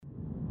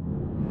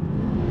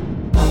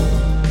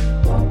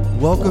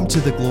Welcome to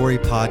the Glory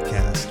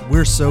Podcast.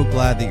 We're so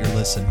glad that you're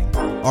listening.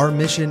 Our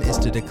mission is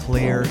to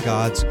declare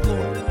God's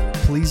glory.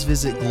 Please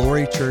visit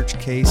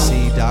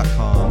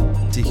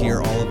glorychurchkc.com to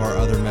hear all of our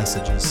other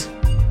messages.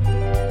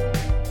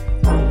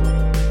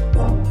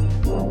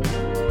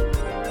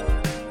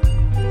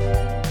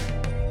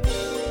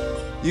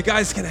 You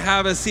guys can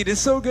have a seat. It's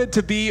so good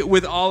to be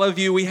with all of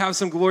you. We have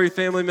some Glory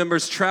family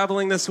members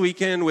traveling this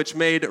weekend, which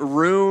made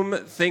room,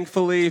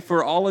 thankfully,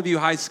 for all of you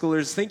high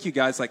schoolers. Thank you,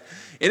 guys. It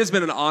has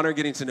been an honor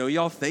getting to know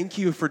y'all. Thank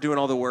you for doing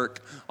all the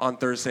work on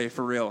Thursday,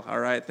 for real.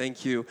 All right,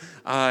 thank you.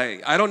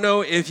 I don't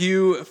know if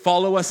you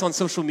follow us on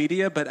social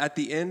media, but at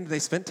the end, they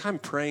spent time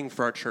praying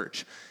for our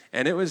church.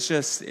 And it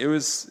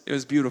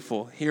was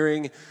beautiful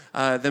hearing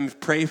them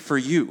pray for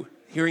you,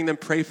 hearing them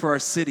pray for our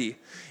city.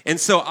 And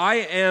so I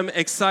am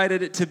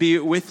excited to be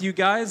with you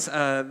guys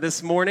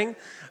this morning.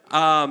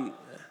 People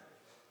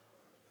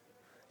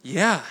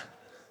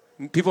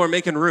are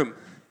making room.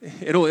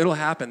 It'll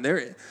happen.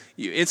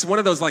 It's one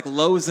of those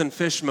loaves and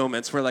fish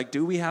moments where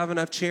do we have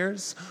enough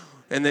chairs?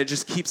 And it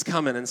just keeps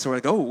coming. And so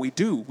we're oh, we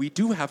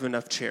do have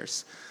enough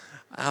chairs.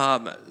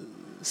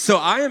 So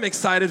I am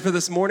excited for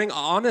this morning.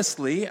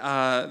 Honestly,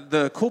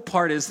 the cool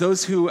part is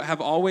those who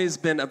have always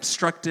been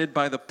obstructed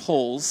by the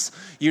polls,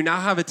 you now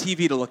have a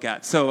TV to look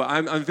at. So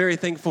I'm very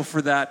thankful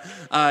for that.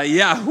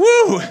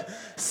 Woo!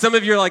 Some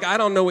of you are I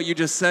don't know what you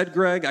just said,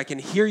 Greg. I can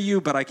hear you,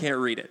 but I can't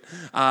read it.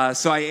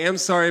 So I am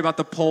sorry about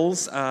the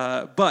polls,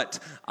 but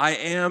I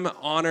am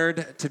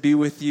honored to be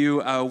with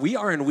you. We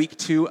are in week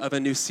 2 of a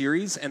new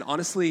series, and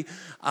honestly,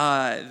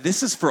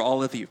 this is for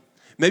all of you.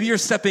 Maybe you're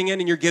stepping in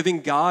and you're giving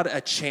God a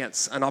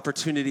chance, an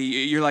opportunity.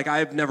 You're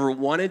I've never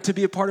wanted to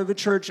be a part of a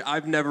church.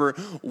 I've never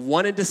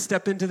wanted to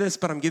step into this,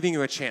 but I'm giving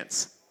you a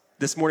chance.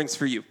 This morning's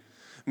for you.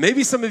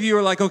 Maybe some of you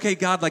are okay,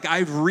 God,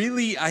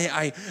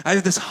 I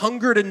have this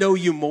hunger to know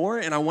you more,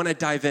 and I want to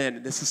dive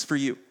in. This is for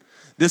you.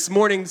 This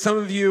morning, some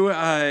of you,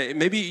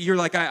 maybe you're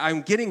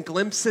I'm getting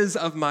glimpses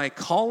of my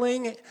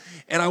calling,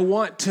 and I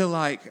want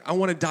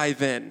to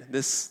dive in.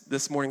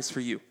 This morning's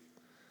for you.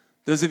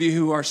 Those of you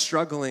who are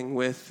struggling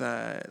with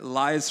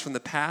lies from the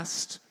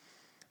past,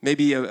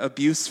 maybe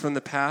abuse from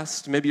the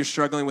past, maybe you're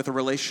struggling with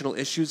relational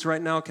issues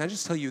right now, can I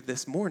just tell you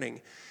this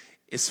morning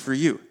is for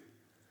you.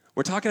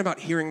 We're talking about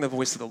hearing the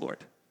voice of the Lord.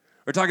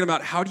 We're talking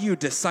about how do you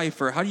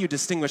decipher, how do you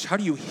distinguish, how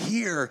do you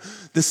hear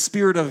the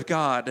Spirit of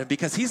God?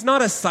 Because He's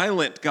not a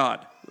silent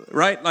God,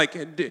 right?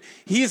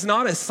 He is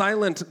not a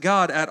silent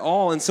God at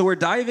all. And so we're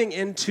diving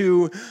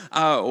into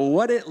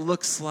what it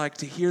looks like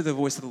to hear the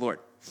voice of the Lord.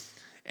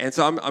 And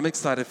so I'm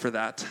excited for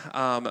that.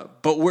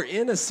 But we're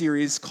in a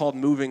series called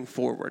Moving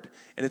Forward,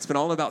 and it's been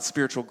all about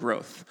spiritual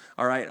growth,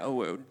 all right?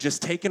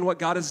 Just taking what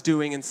God is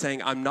doing and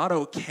saying, I'm not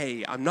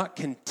okay, I'm not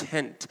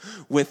content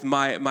with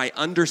my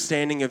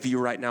understanding of you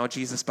right now,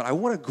 Jesus, but I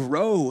want to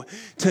grow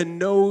to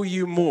know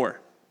you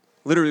more.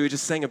 Literally, we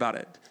just sang about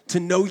it, to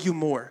know you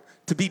more,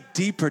 to be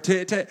deeper,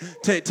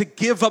 to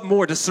give up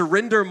more, to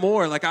surrender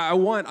more. I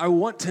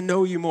want to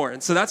know you more.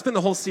 And so that's been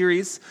the whole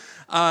series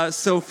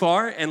so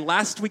far. And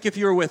last week, if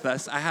you were with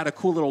us, I had a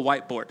cool little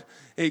whiteboard.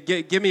 Hey,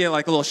 give me a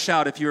little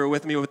shout if you were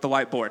with me with the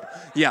whiteboard.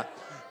 Yeah.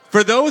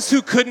 For those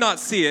who could not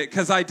see it,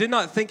 because I did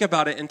not think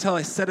about it until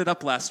I set it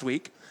up last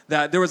week,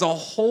 that there was a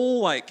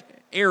whole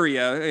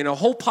area, a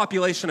whole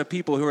population of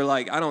people who were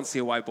I don't see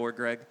a whiteboard,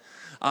 Greg.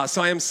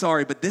 So I am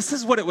sorry, but this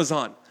is what it was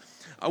on.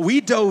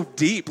 We dove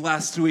deep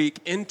last week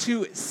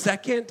into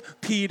 2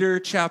 Peter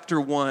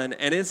chapter 1,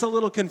 and it's a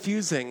little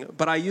confusing,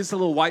 but I used a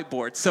little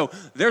whiteboard, so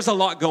there's a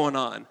lot going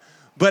on.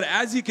 But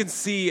as you can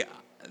see,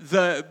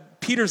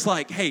 Peter's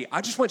hey,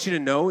 I just want you to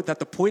know that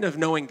the point of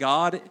knowing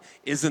God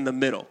is in the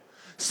middle,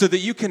 so that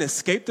you can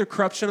escape the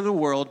corruption of the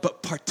world,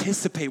 but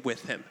participate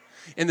with Him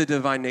in the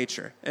divine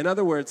nature. In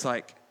other words,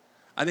 I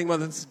think the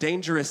most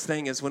dangerous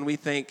thing is when we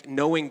think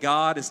knowing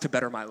God is to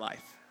better my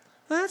life.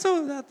 That's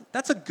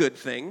a good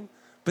thing.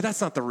 But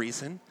that's not the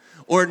reason.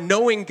 Or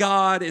knowing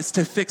God is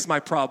to fix my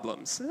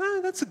problems.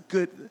 That's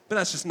but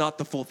that's just not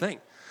the full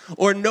thing.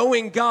 Or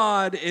knowing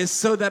God is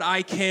so that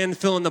I can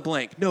fill in the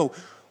blank. No,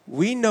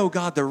 we know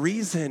God, the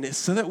reason is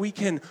so that we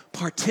can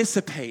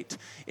participate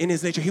in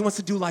His nature. He wants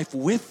to do life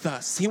with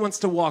us. He wants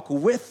to walk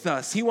with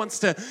us. He wants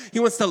to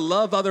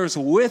love others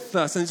with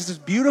us. And it's just this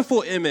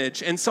beautiful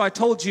image. And so I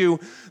told you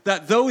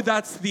that though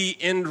that's the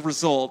end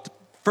result,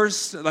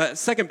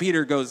 2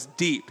 Peter goes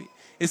deep.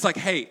 It's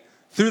hey,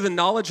 through the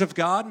knowledge of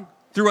God,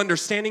 through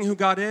understanding who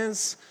God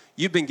is,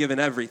 you've been given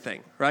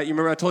everything, right? You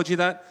remember I told you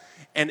that?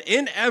 And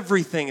in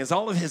everything is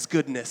all of His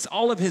goodness,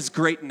 all of His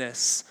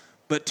greatness.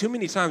 But too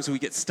many times we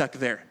get stuck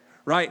there,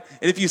 right?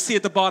 And if you see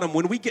at the bottom,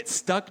 when we get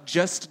stuck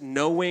just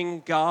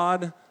knowing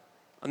God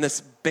on this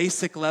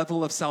basic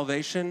level of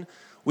salvation,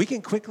 we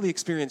can quickly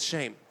experience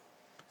shame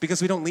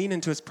because we don't lean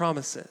into His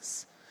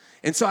promises.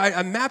 And so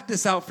I mapped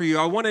this out for you.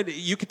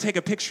 You could take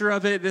a picture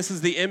of it. This is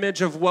the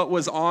image of what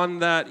was on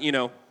that,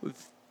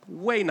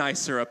 way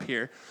nicer up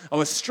here. I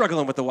was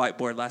struggling with the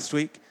whiteboard last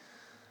week.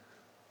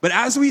 But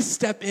as we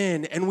step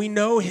in and we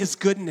know his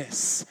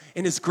goodness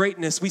and his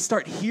greatness, we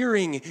start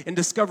hearing and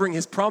discovering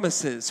his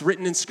promises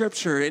written in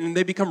Scripture, and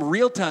they become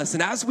real to us.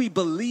 And as we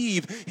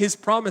believe his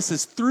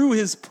promises, through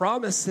his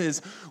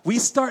promises, we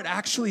start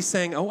actually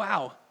saying, oh,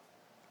 wow,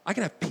 I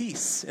can have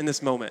peace in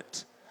this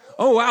moment.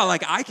 Oh, wow,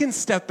 like I can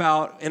step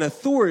out in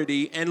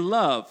authority and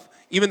love,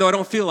 even though I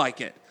don't feel like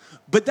it.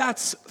 But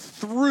that's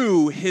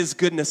through his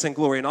goodness and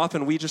glory. And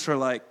often we just are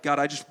like, God,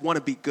 I just want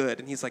to be good.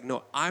 And he's like,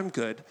 no, I'm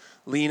good.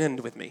 Lean in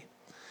with me.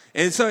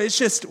 And so it's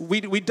just,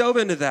 we dove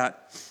into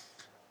that.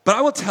 But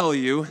I will tell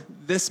you,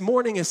 this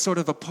morning is sort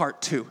of a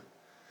part 2,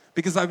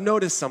 because I've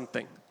noticed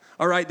something.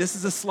 All right, this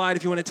is a slide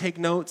if you want to take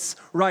notes.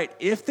 Right,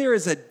 if there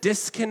is a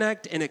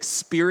disconnect in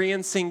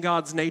experiencing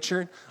God's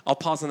nature, I'll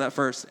pause on that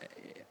first.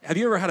 Have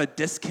you ever had a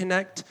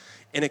disconnect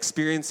in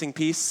experiencing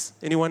peace?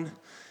 Anyone?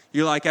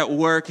 You're like at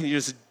work and you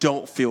just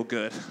don't feel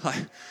good.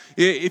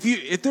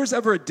 If there's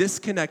ever a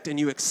disconnect in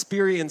you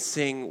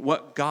experiencing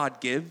what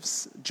God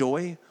gives,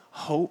 joy,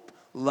 hope,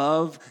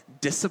 love,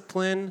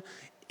 discipline,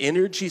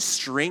 energy,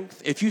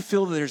 strength, if you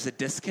feel that there's a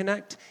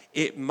disconnect,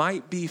 it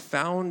might be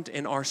found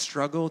in our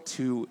struggle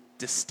to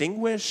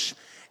distinguish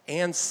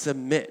and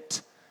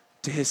submit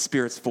to his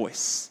Spirit's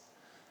voice.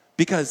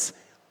 Because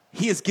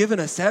he has given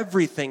us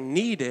everything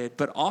needed,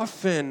 but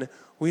often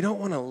we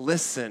don't want to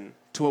listen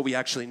to what we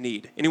actually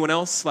need. Anyone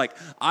else? Like,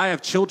 I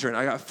have children.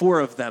 I got 4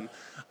 of them.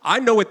 I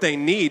know what they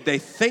need. They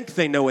think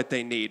they know what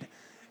they need.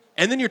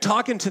 And then you're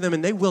talking to them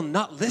and they will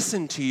not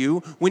listen to you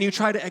when you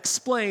try to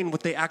explain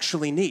what they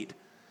actually need.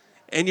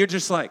 And you're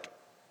just like,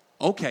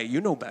 okay,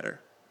 you know better.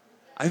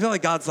 I feel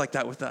like God's like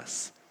that with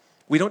us.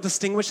 We don't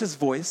distinguish his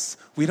voice.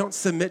 We don't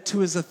submit to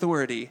his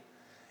authority.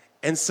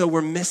 And so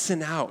we're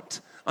missing out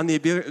on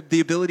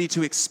the ability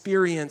to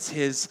experience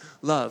his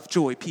love,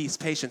 joy, peace,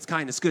 patience,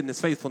 kindness,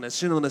 goodness, faithfulness,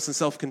 gentleness, and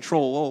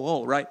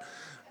self-control, right?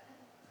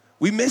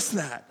 We miss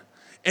that.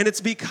 And it's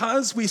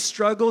because we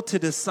struggle to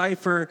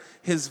decipher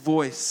his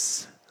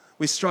voice.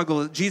 We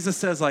struggle. Jesus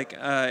says,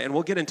 and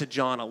we'll get into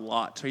John a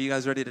lot. Are you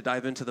guys ready to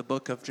dive into the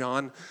book of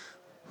John?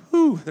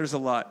 Whew, there's a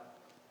lot.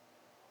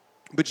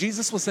 But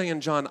Jesus will say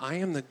in John, I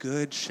am the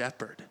good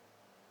shepherd.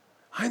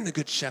 I am the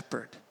good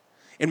shepherd.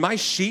 And my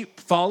sheep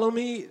follow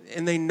me,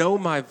 and they know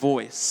my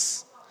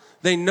voice.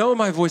 They know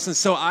my voice, and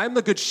so I'm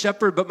the good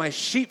shepherd, but my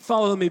sheep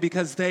follow me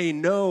because they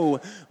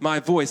know my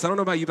voice. I don't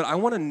know about you, but I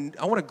want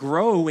to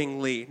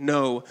growingly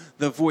know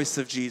the voice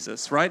of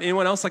Jesus, right?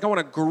 Anyone else? I want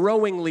to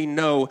growingly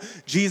know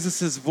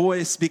Jesus'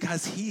 voice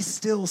because he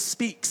still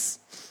speaks.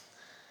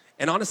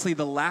 And honestly,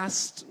 the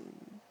last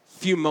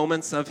few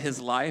moments of his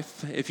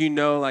life, if you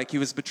know, he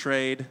was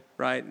betrayed,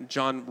 right?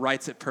 John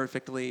writes it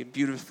perfectly,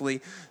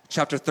 beautifully.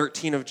 Chapter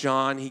 13 of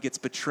John, he gets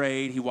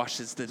betrayed. He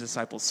washes the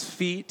disciples'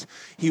 feet.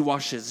 He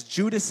washes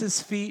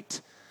Judas's feet.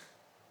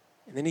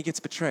 And then he gets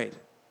betrayed.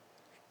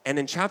 And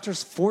in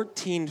chapters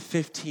 14,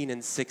 15,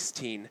 and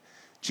 16,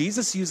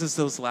 Jesus uses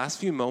those last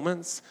few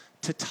moments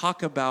to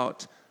talk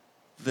about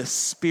the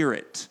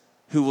Spirit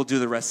who will do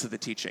the rest of the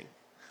teaching.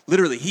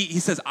 Literally, he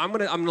says, I'm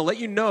gonna let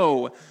you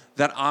know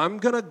that I'm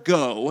gonna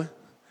go.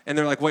 And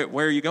they're like, wait,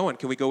 where are you going?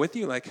 Can we go with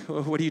you?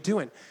 What are you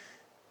doing?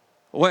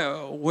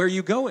 Where are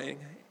you going?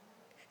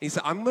 And he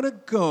said, I'm gonna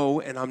go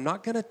and I'm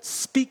not gonna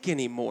speak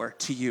anymore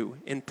to you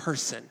in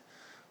person.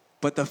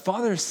 But the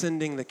Father is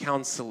sending the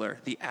counselor,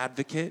 the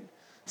advocate,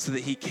 so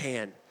that he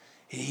can.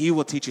 And he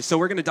will teach you. So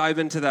we're going to dive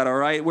into that, all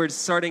right? We're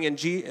starting in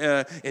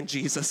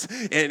Jesus.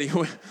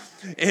 Anyway,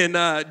 in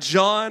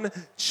John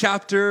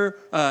chapter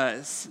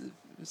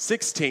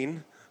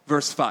 16,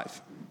 verse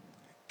 5.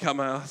 Cut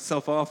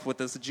myself off with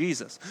this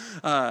Jesus.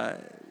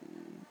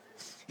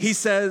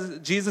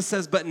 Jesus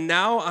says, but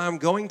now I'm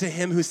going to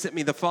him who sent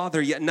me, the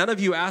Father. Yet none of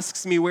you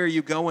asks me, where are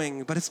you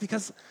going? But it's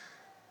because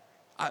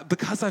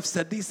I've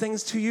said these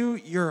things to you,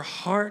 your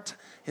heart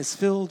is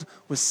filled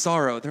with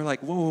sorrow. They're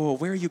like, whoa,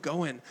 where are you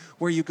going?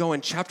 Where are you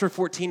going? Chapter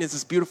 14 is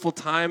this beautiful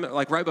time,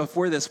 right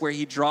before this, where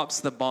he drops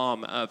the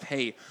bomb of,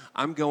 hey,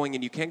 I'm going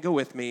and you can't go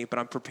with me, but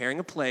I'm preparing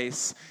a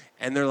place.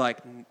 And they're like,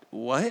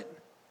 what?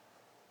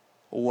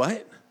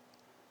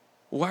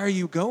 Why are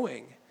you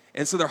going?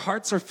 And so their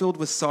hearts are filled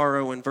with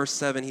sorrow. In verse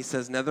 7, he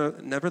says,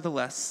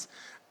 nevertheless,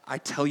 I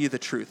tell you the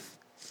truth.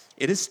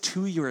 It is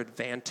to your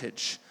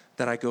advantage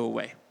that I go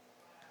away.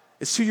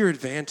 It's to your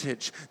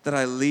advantage that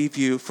I leave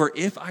you. For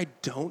if I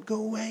don't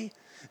go away,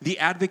 the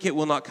advocate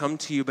will not come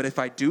to you. But if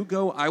I do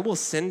go, I will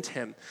send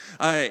him.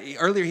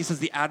 Earlier he says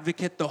the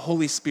advocate, the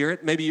Holy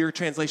Spirit. Maybe your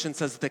translation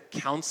says the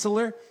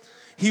counselor.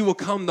 He will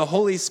come, the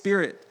Holy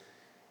Spirit.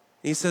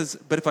 And he says,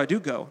 but if I do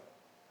go,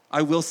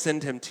 I will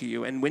send him to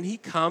you. And when he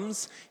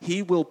comes,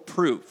 he will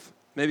prove.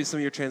 Maybe some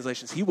of your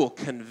translations. He will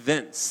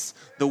convince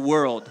the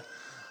world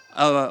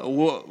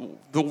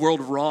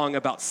wrong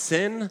about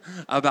sin,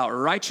 about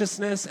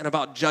righteousness, and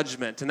about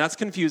judgment. And that's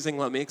confusing.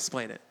 Let me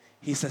explain it.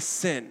 He says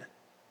sin,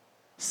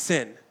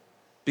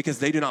 because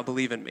they do not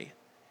believe in me.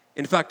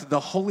 In fact, the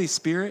Holy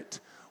Spirit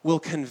will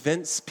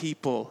convince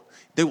people.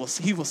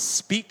 He will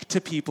speak to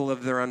people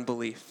of their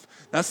unbelief.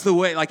 That's the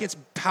way, like, it's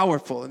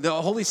powerful. The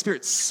Holy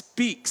Spirit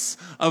speaks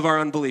of our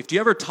unbelief. Do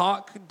you ever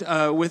talk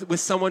with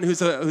someone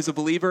who's a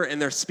believer and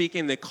they're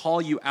speaking, they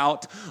call you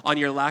out on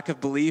your lack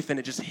of belief and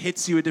it just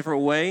hits you a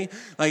different way?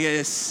 Like, it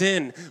is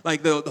sin.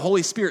 Like, the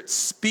Holy Spirit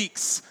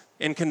speaks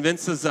and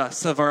convinces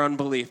us of our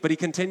unbelief. But he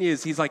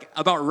continues, he's like,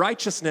 about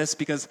righteousness,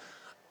 because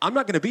I'm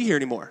not going to be here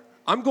anymore.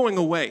 I'm going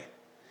away.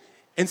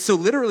 And so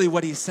literally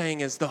what he's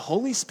saying is the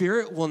Holy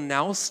Spirit will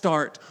now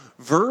start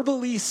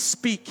verbally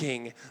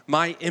speaking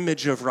my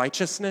image of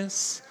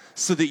righteousness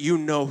so that you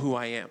know who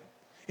I am.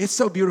 It's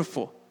so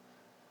beautiful.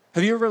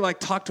 Have you ever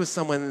like talked with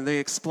someone and they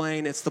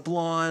explain it's the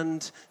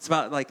blonde, it's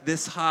about like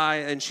this high,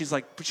 and she's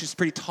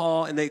pretty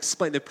tall, and they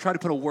try to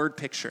put a word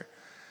picture.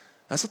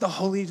 That's what the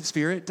Holy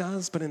Spirit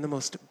does, but in the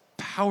most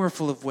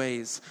powerful of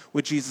ways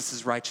with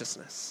Jesus'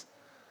 righteousness.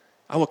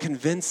 I will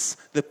convince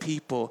the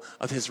people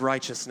of his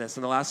righteousness.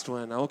 And the last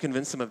one, I will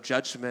convince them of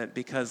judgment,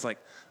 because like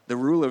the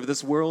ruler of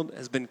this world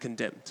has been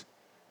condemned.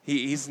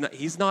 He's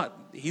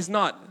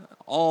not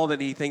all that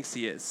he thinks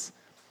he is.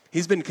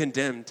 He's been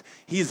condemned.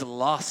 He's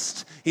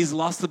lost. He's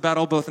lost the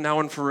battle both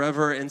now and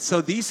forever. And so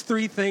these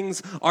three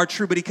things are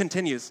true, but he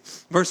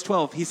continues. Verse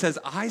 12, he says,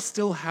 I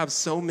still have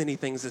so many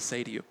things to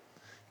say to you.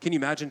 Can you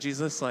imagine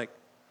Jesus like,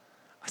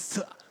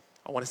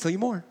 I want to tell you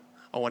more.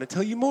 I want to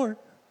tell you more.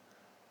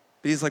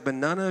 But he's like, but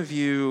none of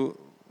you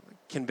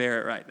can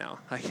bear it right now.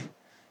 Like,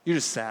 you're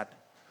just sad.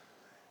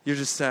 You're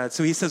just sad.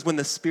 So he says, when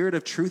the Spirit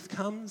of truth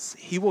comes,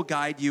 he will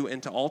guide you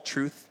into all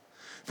truth.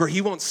 For he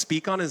won't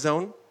speak on his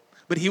own,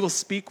 but he will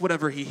speak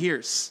whatever he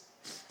hears.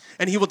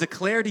 And he will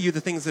declare to you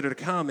the things that are to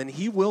come, and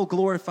he will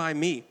glorify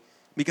me,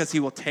 because he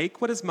will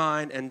take what is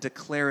mine and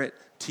declare it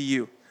to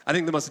you. I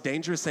think the most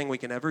dangerous thing we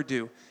can ever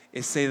do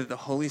is say that the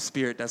Holy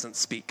Spirit doesn't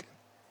speak.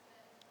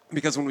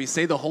 Because when we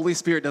say the Holy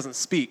Spirit doesn't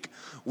speak,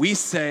 we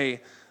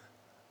say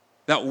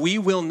that we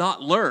will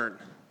not learn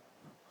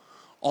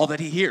all that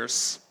he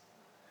hears.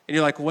 And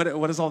you're like, what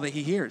is all that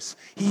he hears?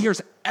 He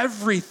hears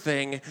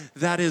everything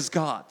that is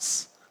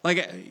God's.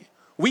 Like,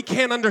 we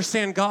can't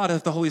understand God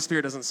if the Holy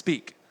Spirit doesn't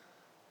speak.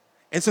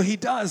 And so he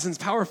does in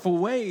powerful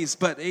ways,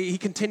 but he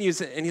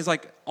continues, and he's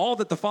like, all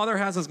that the Father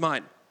has is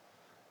mine.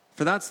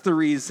 For that's the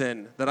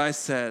reason that I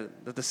said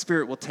that the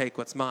Spirit will take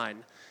what's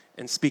mine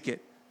and speak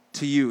it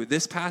to you.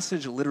 This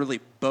passage literally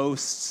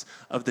boasts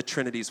of the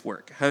Trinity's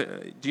work.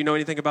 Do you know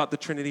anything about the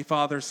Trinity,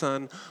 Father,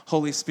 Son,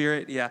 Holy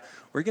Spirit? Yeah,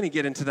 we're going to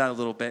get into that a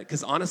little bit,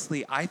 because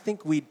honestly, I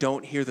think we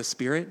don't hear the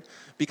Spirit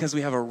because we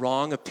have a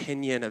wrong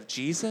opinion of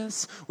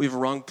Jesus. We have a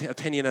wrong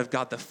opinion of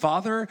God the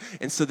Father,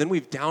 and so then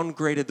we've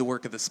downgraded the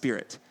work of the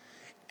Spirit.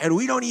 And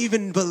we don't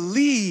even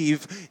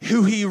believe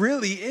who he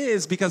really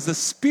is, because the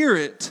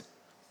Spirit,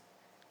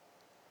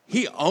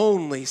 he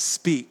only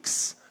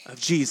speaks of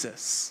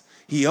Jesus.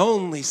 He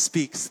only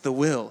speaks the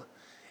will.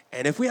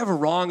 And if we have a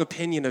wrong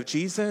opinion of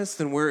Jesus,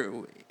 then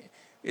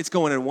it's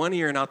going in one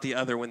ear and out the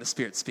other when the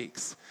Spirit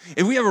speaks.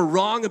 If we have a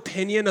wrong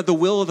opinion of the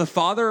will of the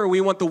Father, or we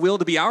want the will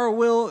to be our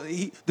will,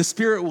 the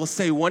Spirit will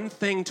say one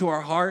thing to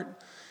our heart,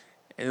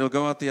 and it'll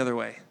go out the other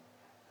way.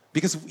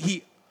 Because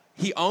he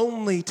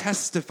only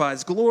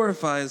testifies,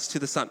 glorifies to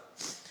the Son.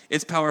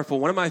 It's powerful.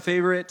 One of my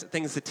favorite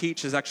things to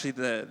teach is actually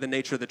the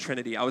nature of the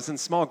Trinity. I was in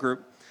small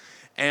group.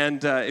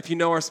 And if you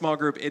know our small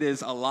group, it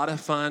is a lot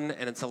of fun,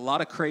 and it's a lot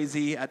of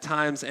crazy at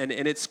times, and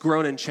it's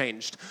grown and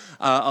changed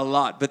a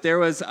lot. But there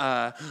was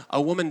a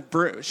woman,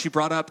 she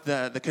brought up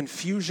the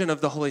confusion of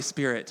the Holy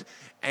Spirit,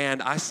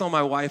 and I saw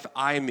my wife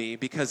eye me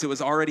because it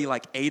was already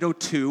like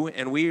 8:02,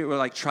 and we were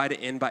like, try to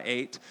end by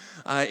 8.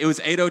 It was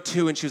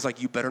 8:02, and she was like,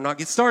 you better not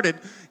get started,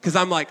 because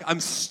I'm like,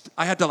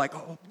 I had to like,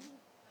 oh.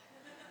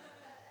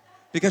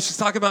 Because she's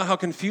talking about how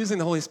confusing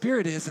the Holy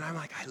Spirit is, and I'm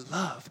like, I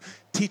love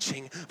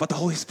teaching about the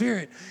Holy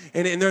Spirit.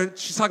 And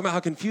she's talking about how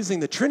confusing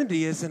the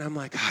Trinity is, and I'm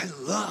like, I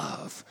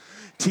love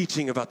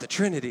teaching about the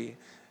Trinity.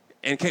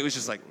 And Kate was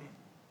just like,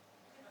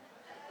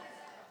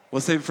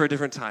 we'll save it for a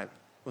different time.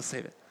 We'll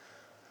save it.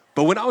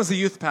 But when I was a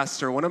youth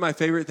pastor, one of my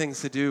favorite things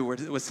to do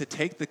was to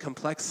take the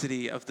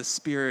complexity of the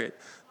Spirit,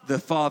 the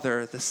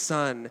Father, the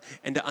Son,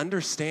 and to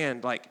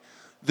understand, like,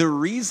 the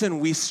reason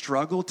we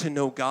struggle to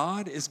know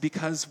God is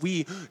because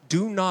we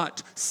do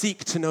not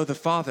seek to know the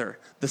Father,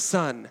 the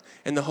Son,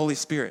 and the Holy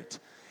Spirit.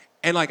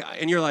 And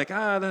you're like,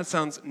 that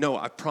sounds, no,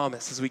 I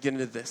promise, as we get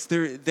into this,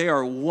 they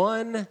are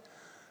one,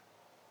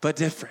 but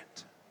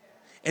different.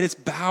 And it's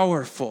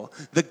powerful.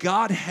 The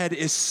Godhead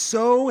is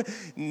so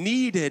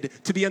needed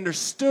to be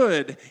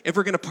understood if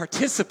we're going to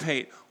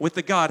participate with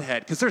the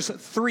Godhead. Because there's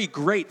 3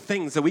 great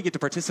things that we get to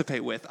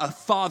participate with. A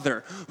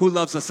Father who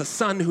loves us, a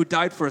Son who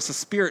died for us, a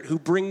Spirit who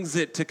brings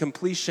it to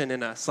completion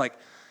in us. Like,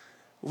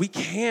 we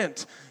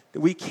can't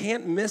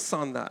miss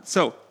on that.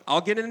 So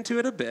I'll get into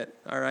it a bit,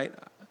 all right?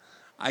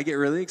 I get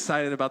really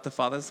excited about the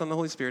Father, the Son, and the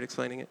Holy Spirit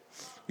explaining it.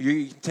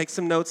 You can take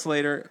some notes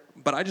later,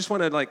 but I just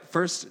want to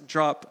first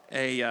drop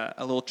a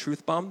little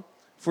truth bomb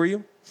for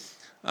you,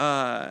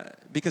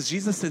 because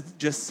Jesus had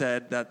just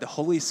said that the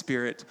Holy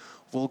Spirit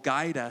will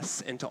guide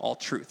us into all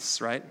truths,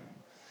 right?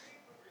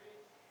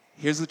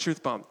 Here's the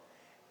truth bomb.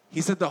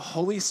 He said the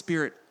Holy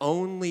Spirit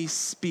only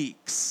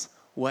speaks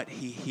what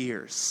he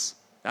hears.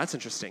 That's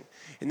interesting.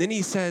 And then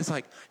he says,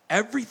 like,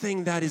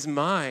 everything that is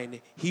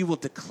mine, he will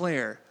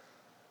declare.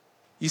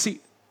 You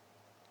see,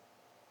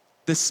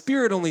 the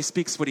Spirit only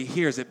speaks what he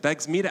hears. It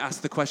begs me to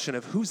ask the question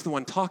of who's the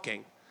one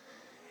talking?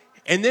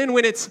 And then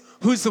when it's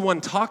who's the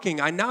one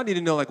talking, I now need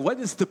to know, like, what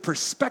is the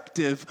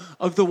perspective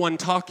of the one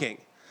talking?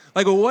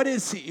 Like, what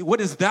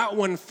is that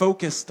one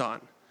focused on?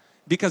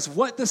 Because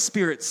what the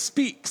Spirit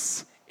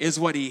speaks is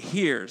what he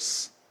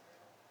hears.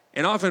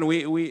 And often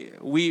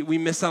we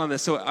miss out on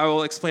this, so I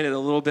will explain it a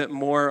little bit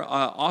more.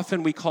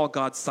 Often we call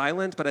God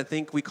silent, but I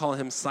think we call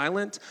him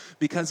silent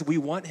because we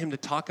want him to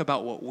talk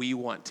about what we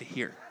want to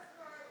hear.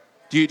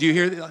 Do you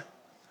hear that?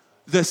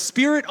 The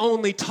Spirit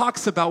only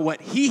talks about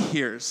what he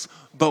hears,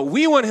 but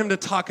we want him to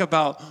talk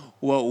about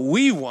what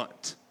we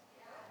want.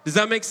 Does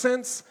that make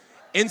sense?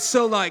 And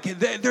so, like,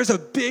 there's a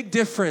big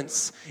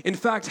difference. In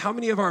fact, how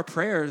many of our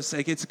prayers,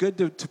 like, it's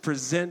good to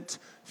present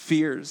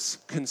fears,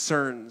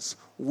 concerns,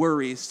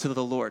 worries to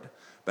the Lord.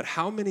 But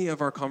how many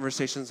of our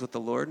conversations with the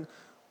Lord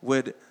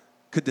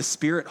could the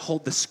Spirit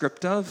hold the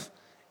script of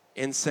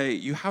and say,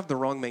 you have the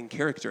wrong main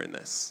character in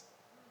this.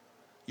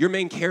 Your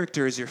main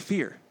character is your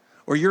fear.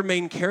 Or your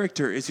main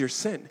character is your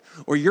sin.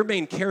 Or your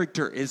main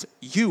character is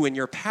you and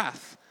your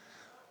path.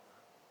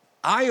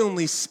 I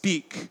only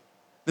speak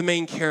the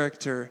main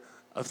character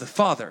of the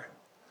Father.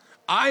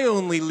 I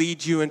only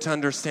lead you into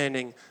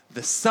understanding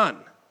the Son.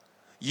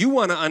 You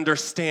want to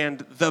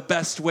understand the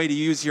best way to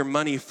use your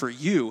money for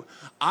you.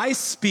 I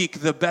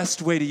speak the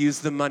best way to use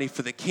the money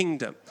for the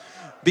kingdom.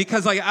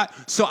 Because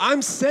so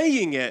I'm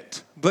saying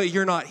it, but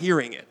you're not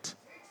hearing it.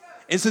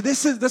 And so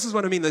this is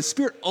what I mean. The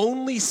Spirit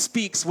only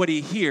speaks what he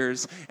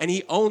hears, and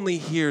he only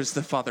hears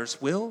the Father's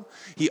will.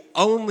 He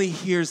only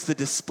hears the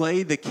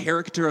display, the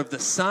character of the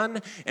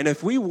Son. And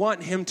if we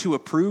want him to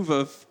approve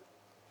of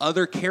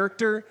other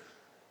character,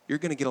 you're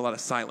going to get a lot of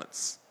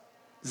silence.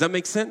 Does that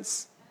make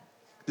sense?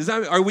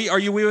 Are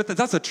you with it?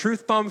 That's a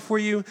truth bomb for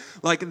you.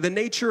 Like, the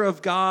nature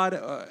of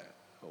God,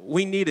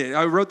 we need it.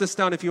 I wrote this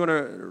down if you want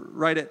to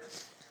write it.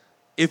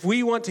 If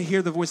we want to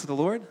hear the voice of the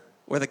Lord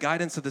or the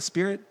guidance of the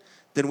Spirit,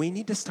 then we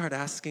need to start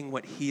asking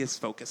what he is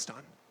focused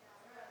on.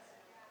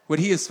 What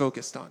he is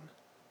focused on.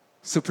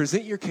 So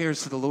present your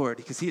cares to the Lord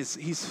because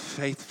he's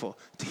faithful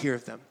to hear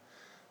of them.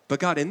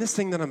 But God, in this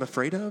thing that I'm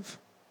afraid of,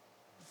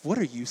 what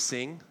are you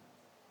seeing?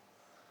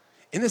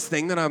 In this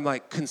thing that I'm,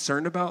 like,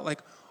 concerned about,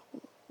 like,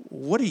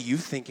 what are you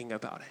thinking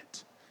about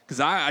it? Because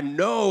I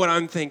know what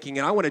I'm thinking,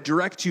 and I want to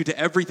direct you to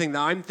everything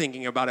that I'm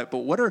thinking about it, but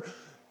what are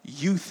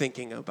you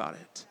thinking about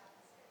it?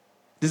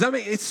 Does that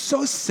make, it's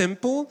so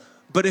simple,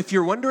 but if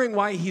you're wondering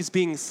why he's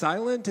being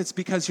silent, it's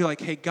because you're like,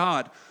 hey,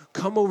 God,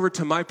 come over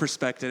to my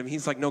perspective. And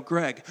he's like, no,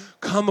 Greg,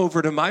 come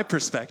over to my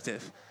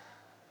perspective.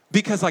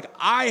 Because, like,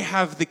 I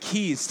have the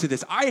keys to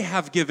this. I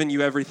have given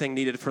you everything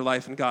needed for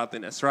life and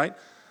godliness, right?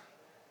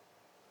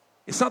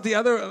 It's not the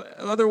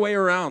other way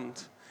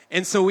around.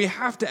 And so we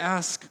have to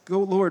ask, go,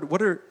 Lord,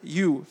 what are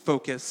you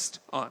focused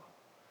on?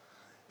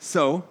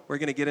 So we're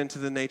going to get into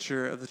the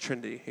nature of the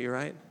Trinity. Are you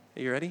right?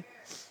 Are you ready?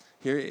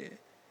 Here,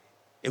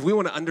 if we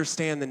want to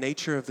understand the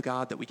nature of the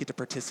God that we get to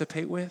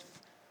participate with,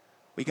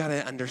 we got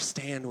to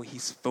understand what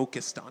he's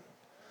focused on.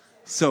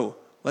 So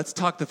let's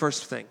talk the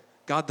first thing.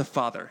 God the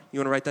Father. You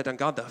want to write that down?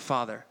 God the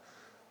Father.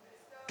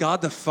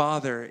 God the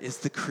Father is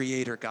the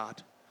creator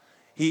God.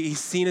 He's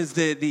seen as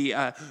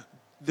the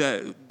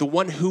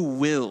one who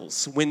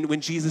wills.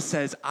 When Jesus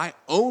says, I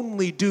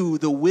only do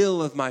the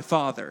will of my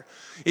Father.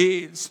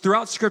 It's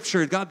throughout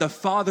Scripture, God the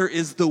Father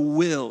is the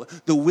will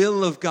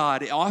of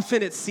God.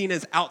 Often it's seen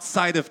as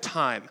outside of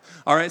time.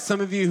 All right,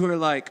 some of you who are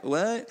like,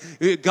 what?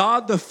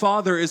 God the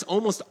Father is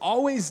almost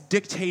always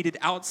dictated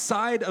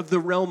outside of the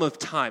realm of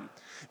time.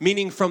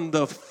 Meaning from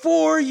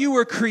before you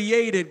were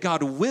created,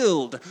 God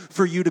willed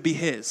for you to be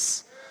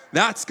his.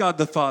 That's God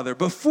the Father.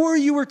 Before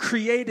you were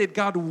created,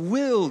 God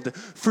willed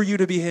for you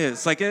to be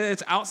his. Like,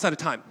 it's outside of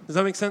time. Does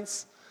that make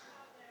sense?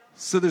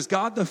 So there's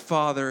God the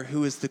Father,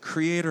 who is the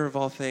creator of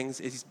all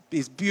things.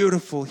 He's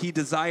beautiful. He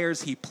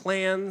desires. He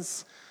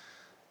plans.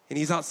 And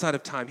he's outside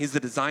of time. He's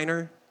the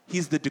designer.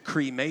 He's the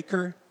decree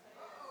maker.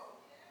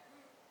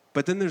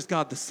 But then there's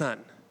God the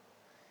Son.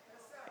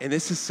 And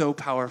this is so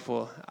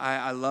powerful.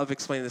 I love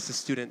explaining this to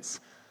students.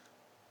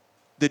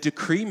 The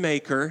decree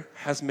maker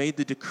has made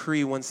the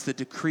decree. Once the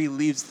decree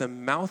leaves the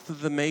mouth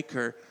of the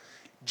maker,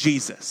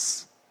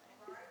 Jesus.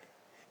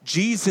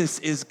 Jesus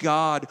is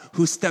God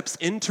who steps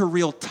into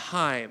real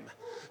time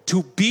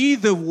to be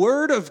the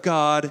word of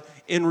God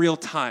in real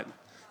time.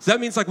 So that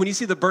means, like, when you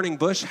see the burning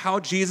bush, how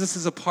Jesus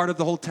is a part of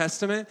the whole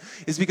Testament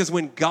is because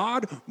when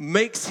God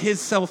makes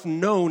himself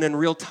known in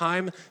real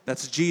time,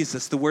 that's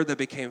Jesus, the word that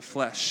became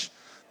flesh.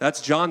 That's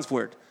John's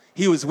word.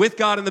 He was with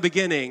God in the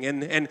beginning,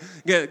 and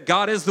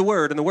God is the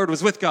Word, and the Word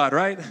was with God,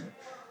 right?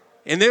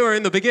 And they were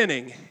in the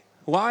beginning.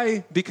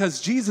 Why?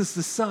 Because Jesus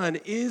the Son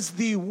is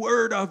the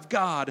Word of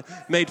God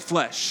made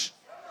flesh.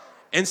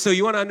 And so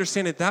you want to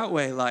understand it that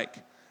way, like,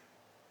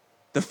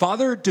 the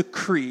Father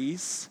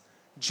decrees,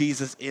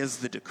 Jesus is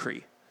the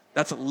decree.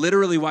 That's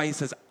literally why he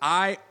says,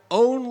 I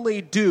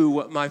only do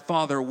what my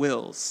Father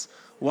wills.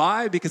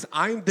 Why? Because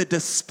I'm the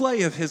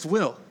display of his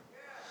will.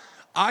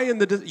 I am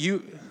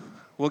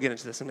we'll get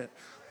into this in a minute.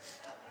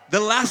 The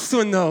last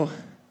one, though,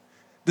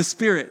 the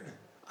Spirit.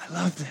 I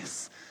love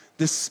this.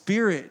 The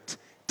Spirit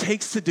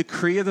takes the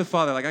decree of the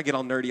Father. Like, I get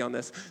all nerdy on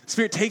this. The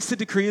Spirit takes the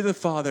decree of the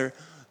Father,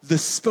 the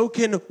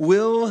spoken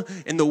will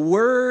and the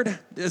word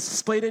is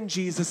displayed in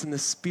Jesus, and the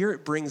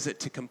Spirit brings it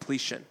to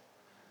completion.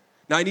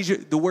 Now, I need you,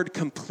 the word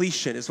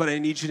completion is what I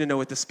need you to know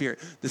with the Spirit.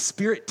 The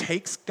Spirit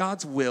takes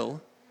God's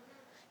will,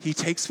 he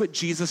takes what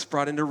Jesus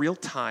brought into real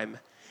time,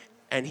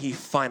 and he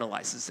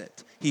finalizes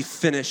it. He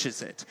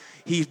finishes it.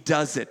 He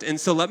does it. And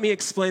so let me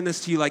explain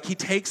this to you. Like, he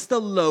takes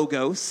the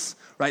logos,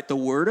 right, the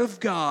word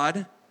of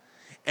God,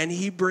 and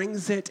he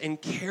brings it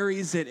and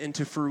carries it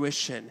into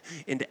fruition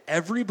into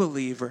every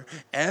believer,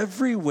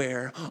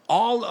 everywhere,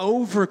 all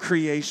over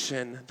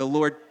creation. The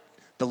Lord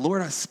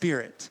our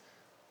Spirit,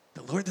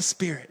 the Lord the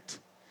Spirit,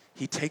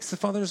 he takes the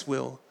Father's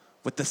will,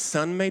 what the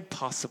Son made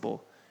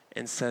possible,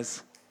 and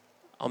says,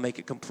 I'll make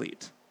it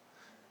complete.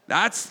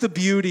 That's the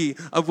beauty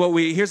of what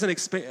here's an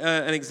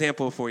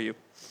example for you.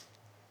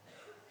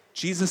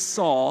 Jesus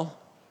saw,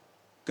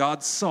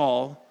 God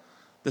saw,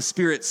 the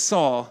Spirit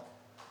saw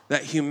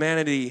that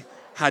humanity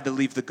had to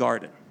leave the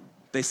garden.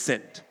 They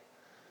sinned.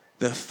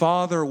 The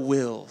Father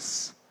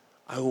wills,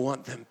 I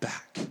want them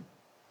back.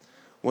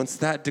 Once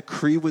that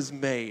decree was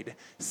made,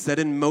 set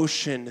in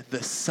motion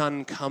the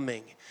Son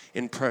coming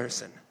in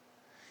person.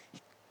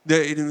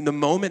 In the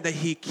moment that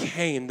he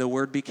came, the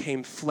Word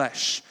became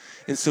flesh.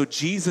 And so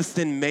Jesus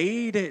then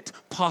made it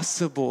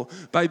possible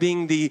by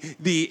being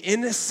the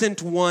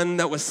innocent one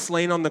that was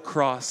slain on the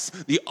cross.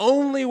 The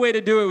only way to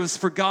do it was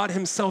for God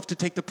himself to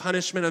take the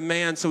punishment of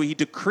man. So he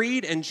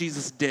decreed and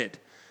Jesus did.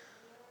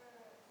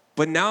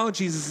 But now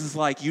Jesus is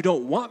like, you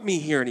don't want me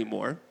here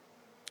anymore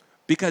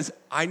because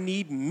I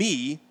need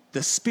me,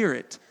 the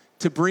Spirit,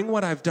 to bring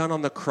what I've done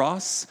on the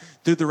cross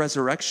through the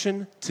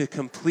resurrection to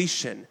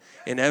completion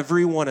in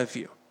every one of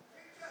you.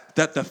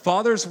 That the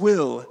Father's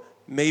will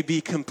may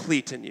be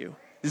complete in you.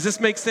 Does this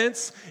make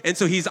sense? And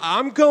so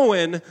I'm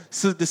going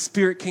so that the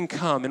Spirit can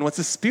come. And once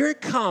the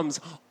Spirit comes,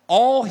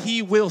 all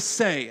he will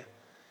say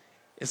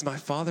is my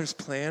Father's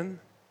plan,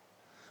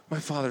 my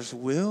Father's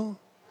will,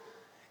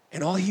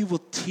 and all he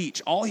will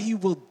teach, all he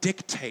will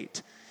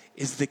dictate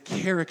is the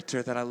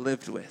character that I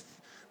lived with,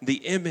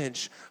 the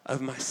image of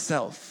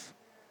myself.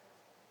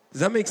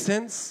 Does that make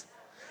sense?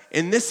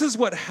 And this is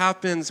what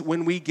happens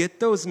when we get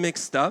those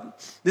mixed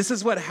up. This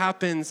is what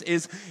happens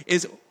is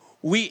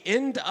we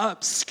end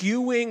up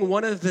skewing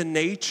one of the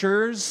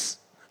natures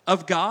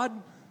of God,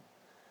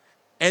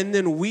 and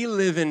then we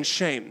live in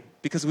shame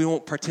because we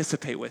won't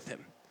participate with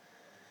him.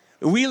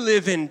 We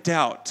live in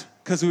doubt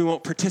because we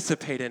won't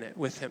participate in it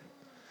with him.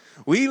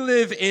 We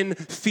live in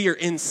fear,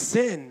 in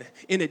sin,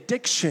 in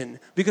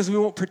addiction because we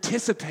won't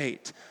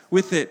participate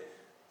with it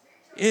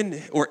in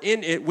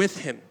it with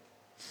him.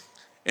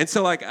 And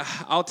so, like,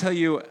 I'll tell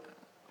you,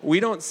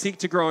 we don't seek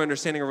to grow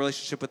understanding a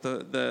relationship with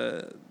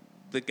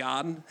the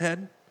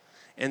Godhead.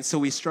 And so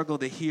we struggle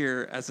to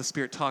hear as the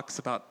Spirit talks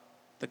about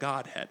the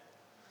Godhead.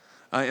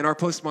 In our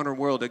postmodern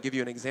world, I'll give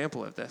you an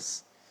example of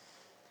this.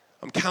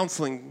 I'm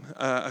counseling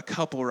a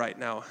couple right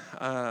now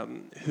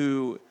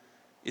who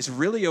is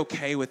really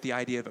okay with the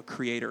idea of a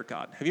creator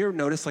God. Have you ever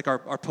noticed, like,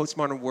 our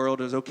postmodern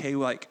world is okay,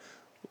 like,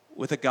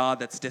 with a God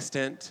that's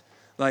distant?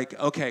 Like,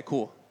 okay,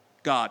 cool,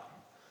 God.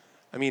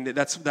 I mean,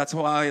 that's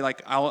why,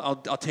 like, I'll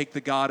take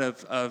the God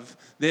of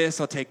this,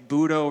 I'll take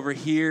Buddha over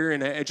here,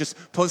 and it just,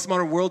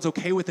 postmodern world's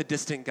okay with a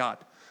distant God.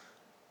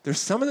 There's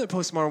some of the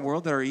postmodern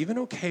world that are even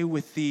okay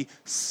with the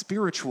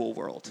spiritual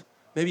world,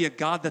 maybe a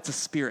God that's a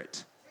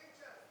spirit.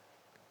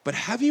 But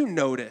have you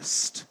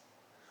noticed,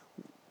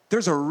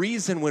 there's a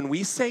reason when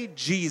we say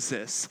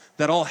Jesus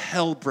that all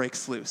hell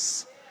breaks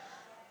loose,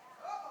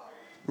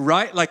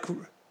 right? Like,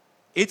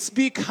 it's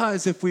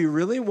because if we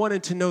really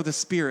wanted to know the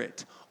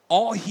Spirit,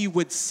 all he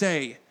would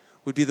say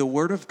would be the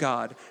word of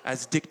God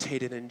as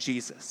dictated in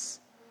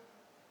Jesus.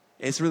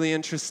 It's really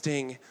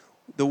interesting.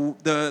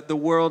 The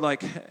world,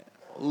 like,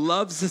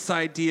 loves this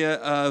idea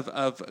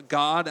of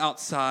God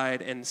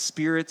outside and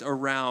spirits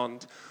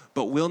around,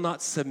 but will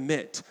not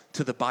submit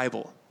to the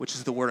Bible, which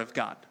is the word of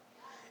God.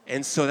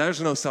 And so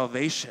there's no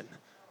salvation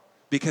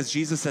because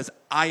Jesus says,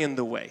 I am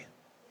the way.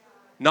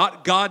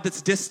 Not God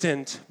that's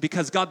distant,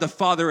 because God the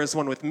Father is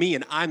one with me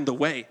and I'm the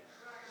way.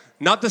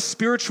 Not the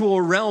spiritual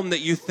realm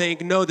that you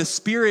think, no, the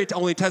Spirit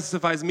only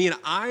testifies me and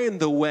I am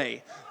the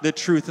way, the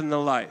truth, and the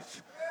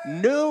life.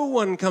 No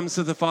one comes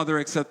to the Father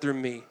except through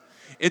me.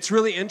 It's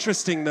really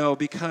interesting, though,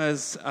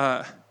 because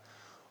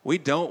we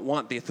don't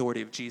want the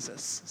authority of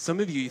Jesus. Some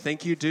of you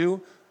think you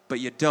do, but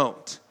you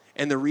don't.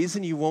 And the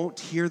reason you won't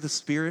hear the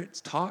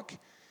Spirit talk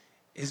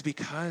is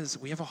because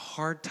we have a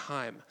hard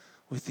time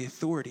with the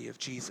authority of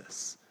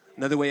Jesus.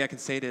 Another way I can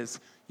say it is,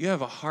 you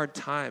have a hard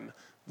time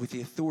with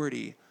the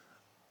authority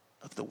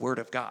of the Word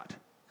of God.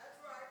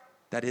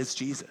 That is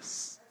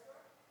Jesus.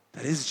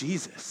 That is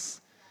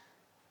Jesus.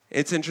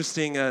 It's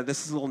interesting.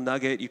 This is a little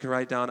nugget you can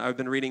write down. I've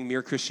been reading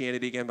Mere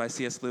Christianity again by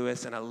C.S.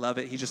 Lewis, and I love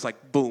it. He just,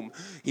 like, boom.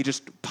 He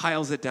just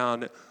piles it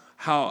down.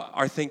 how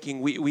our thinking,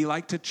 we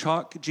like to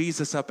chalk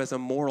Jesus up as a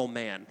moral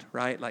man,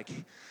 right? Like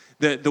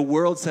the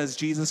world says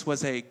Jesus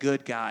was a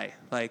good guy,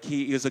 like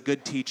he was a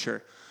good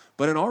teacher.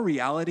 But in all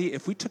reality,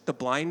 if we took the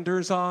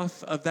blinders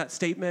off of that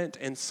statement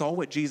and saw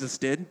what Jesus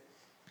did,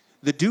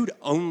 the dude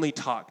only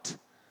talked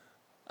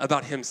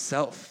about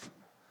himself.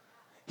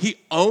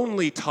 He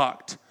only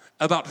talked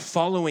about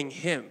following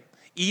him,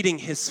 eating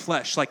his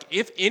flesh. Like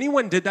if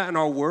anyone did that in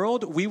our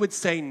world, we would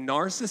say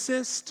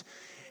narcissist,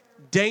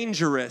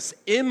 dangerous,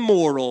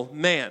 immoral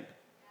man.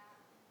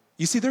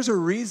 You see, there's a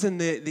reason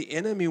that the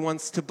enemy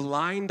wants to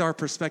blind our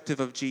perspective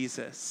of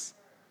Jesus,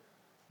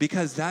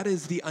 because that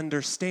is the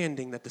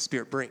understanding that the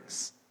Spirit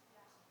brings.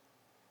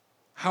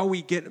 How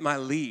we get my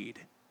lead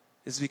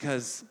is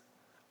because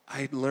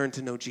I learned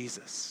to know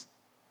Jesus.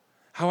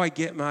 How I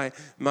get my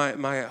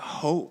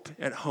hope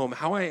at home,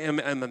 how I am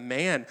a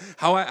man,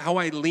 how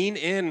I lean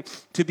in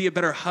to be a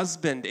better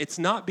husband. It's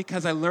not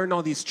because I learned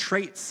all these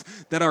traits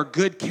that are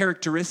good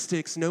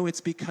characteristics. No, it's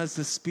because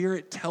the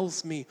Spirit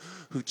tells me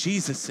who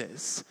Jesus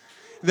is.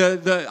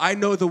 I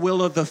know the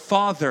will of the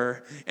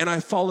Father, and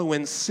I follow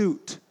in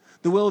suit.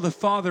 The will of the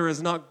Father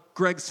is not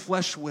Greg's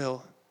flesh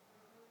will.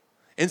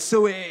 And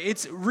so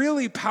it's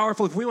really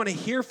powerful. If we want to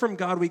hear from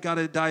God, we got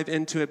to dive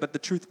into it. But the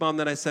truth bomb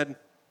that I said,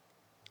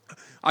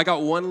 I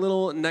got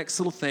one next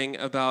little thing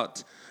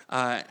about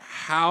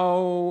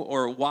how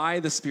or why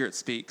the Spirit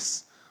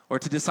speaks, or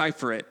to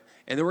decipher it.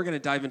 And then we're going to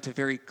dive into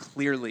very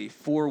clearly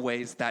 4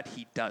 ways that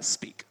he does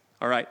speak.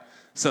 All right?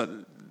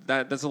 So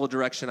that's a little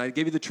direction. I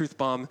gave you the truth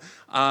bomb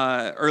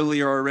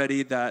earlier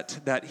already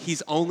that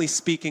he's only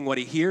speaking what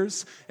he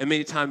hears. And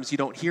many times you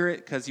don't hear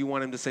it because you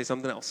want him to say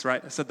something else,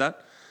 right? I said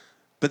that.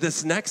 But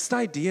this next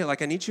idea,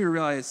 like I need you to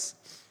realize,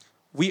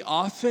 we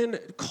often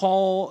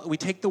we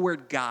take the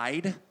word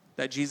guide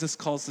that Jesus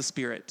calls the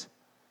Spirit,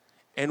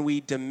 and we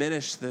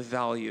diminish the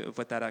value of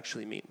what that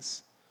actually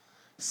means.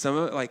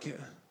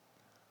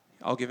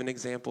 I'll give an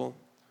example.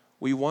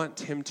 We want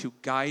him to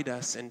guide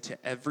us into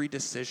every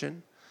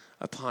decision,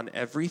 upon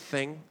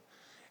everything,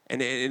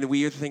 and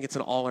we either think it's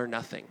an all or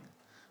nothing.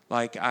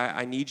 Like,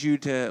 I need you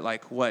to,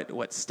 like,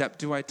 what step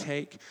do I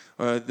take?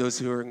 Those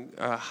who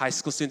are high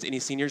school students, any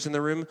seniors in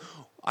the room?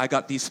 I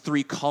got these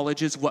 3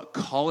 colleges. What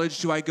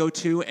college do I go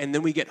to? And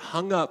then we get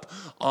hung up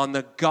on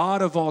the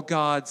God of all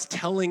gods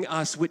telling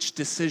us which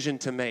decision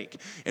to make.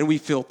 And we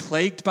feel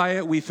plagued by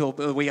it. We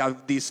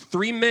have these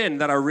 3 men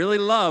that I really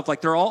love.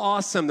 Like, they're all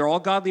awesome. They're all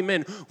godly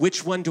men.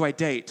 Which one do I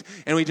date?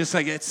 And we just,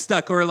 like, get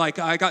stuck. Or, like,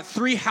 I got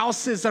 3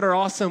 houses that are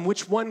awesome.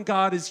 Which one,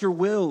 God, is your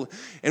will?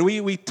 And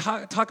we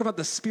talk about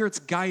the Spirit's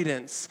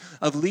guidance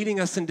of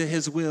leading us into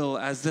his will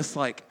as this,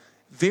 like,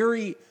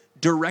 very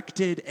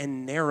directed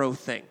and narrow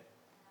thing.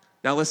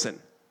 Now listen,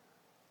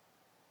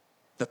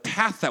 the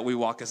path that we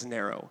walk is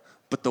narrow,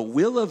 but the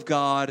will of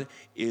God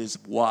is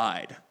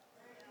wide.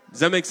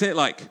 Does that make sense?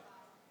 Like,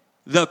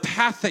 the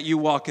path that you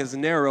walk is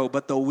narrow,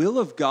 but the will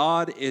of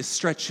God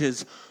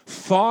stretches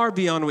far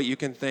beyond what you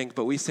can think.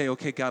 But we say,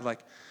 okay, God, like,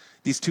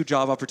 these 2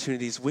 job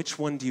opportunities, which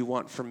one do you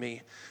want from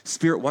me?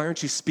 Spirit, why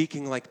aren't you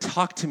speaking? Like,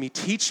 talk to me,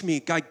 teach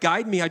me, God,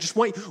 guide me. I just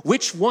want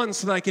which one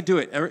so that I can do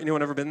it.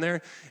 Anyone ever been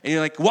there? And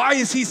you're like, why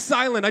is he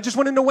silent? I just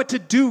want to know what to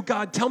do.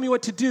 God, tell me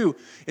what to do.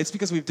 It's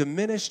because we've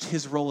diminished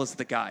his role as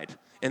the guide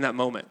in that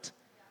moment.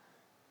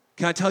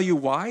 Can I tell you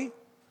why?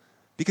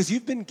 Because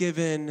you've been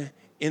given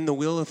in the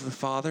will of the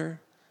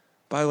Father,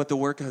 by what the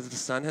work of the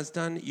Son has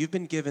done, you've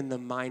been given the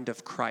mind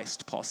of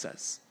Christ, Paul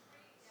says.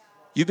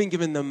 You've been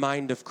given the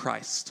mind of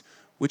Christ,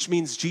 which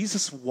means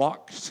Jesus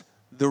walked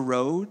the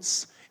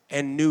roads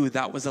and knew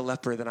that was a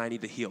leper that I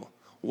need to heal.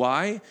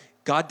 Why?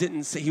 God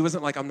didn't say, he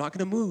wasn't like, I'm not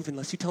going to move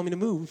unless you tell me to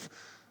move.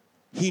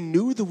 He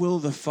knew the will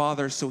of the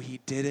Father, so he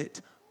did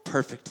it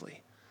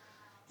perfectly.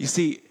 You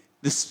see,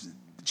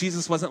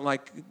 Jesus wasn't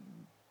like,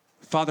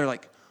 Father,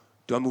 like,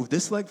 do I move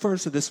this leg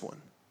first or this one?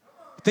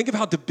 Think of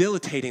how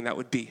debilitating that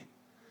would be.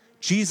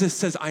 Jesus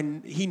says,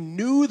 he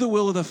knew the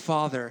will of the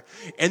Father,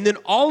 and then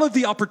all of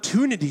the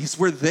opportunities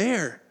were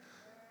there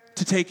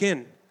to take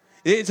in.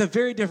 It's a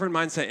very different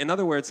mindset. In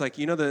other words, like,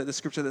 you know the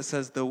scripture that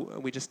says,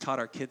 we just taught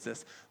our kids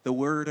this, the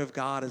word of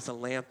God is a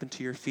lamp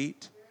unto your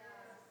feet?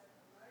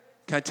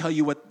 Can I tell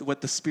you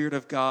what the Spirit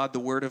of God, the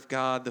Word of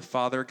God, the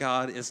Father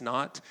God is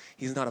not?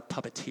 He's not a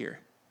puppeteer.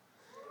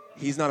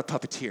 He's not a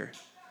puppeteer.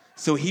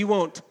 So he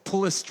won't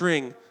pull a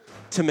string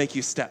to make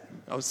you step.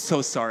 I was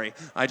so sorry.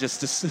 I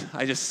just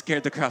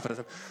scared the crap out of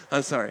him.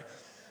 I'm sorry.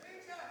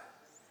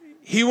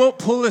 He won't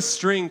pull a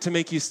string to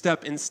make you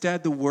step.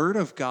 Instead, the Word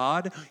of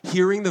God,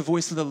 hearing the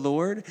voice of the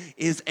Lord,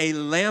 is a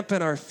lamp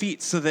at our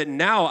feet so that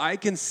now I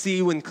can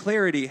see with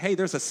clarity, hey,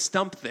 there's a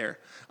stump there.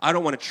 I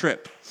don't want to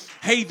trip.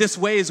 Hey, this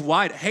way is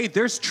wide. Hey,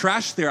 there's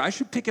trash there. I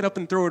should pick it up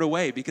and throw it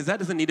away because that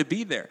doesn't need to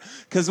be there.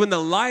 Because when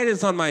the light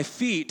is on my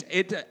feet,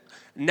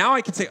 now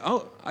I can say,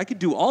 oh, I can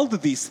do all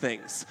of these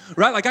things,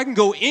 right? Like I can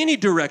go any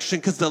direction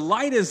because the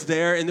light is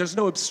there and there's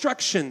no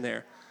obstruction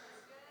there.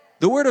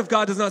 The Word of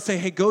God does not say,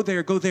 hey, go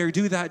there, do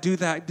that,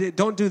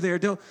 don't do there,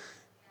 don't.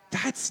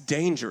 That's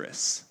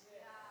dangerous.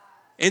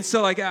 And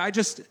so, like,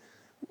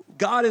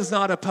 God is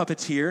not a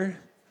puppeteer.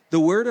 The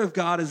word of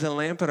God is a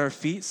lamp at our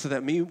feet so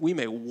that we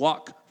may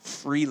walk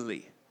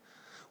freely.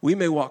 We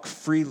may walk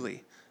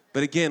freely.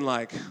 But again,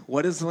 like,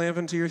 what is the lamp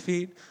unto your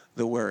feet?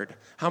 The word.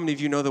 How many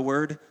of you know the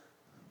word?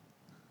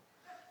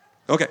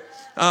 Okay.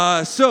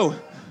 So,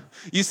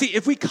 you see,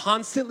 if we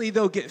constantly,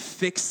 though, get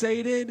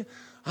fixated,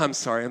 I'm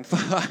sorry,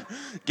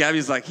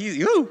 Gabby's like,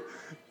 you.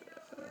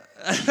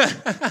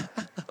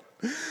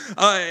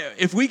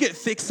 If we get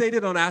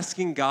fixated on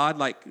asking God,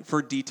 like,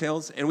 for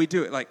details, and we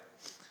do it, like,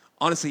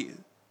 honestly,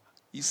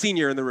 you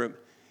senior in the room,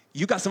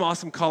 you got some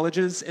awesome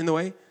colleges in the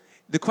way.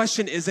 The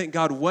question isn't,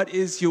 God, what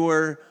is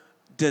your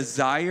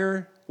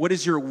desire? What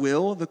is your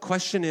will? The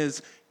question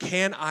is,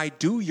 can I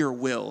do your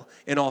will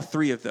in all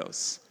three of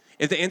those?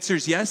 If the answer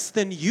is yes,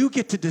 then you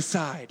get to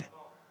decide.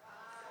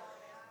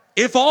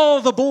 If all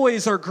the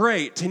boys are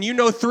great, and you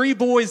know 3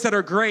 boys that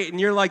are great,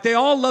 and you're like, they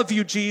all love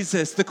you,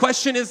 Jesus. The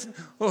question is,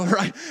 all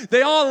right,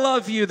 they all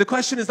love you. The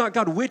question is not,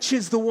 God, which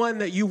is the one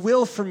that you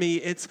will for me?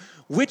 It's,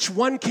 which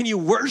one can you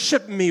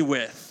worship me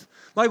with?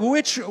 Like,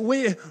 which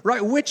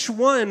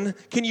one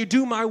can you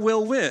do my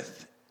will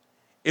with?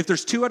 If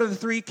there's 2 out of the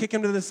 3, kick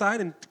them to the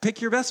side and pick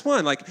your best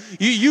one. Like,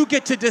 you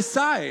get to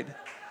decide.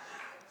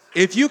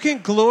 If you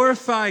can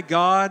glorify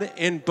God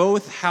in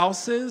both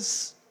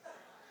houses,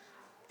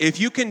 if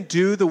you can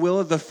do the will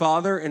of the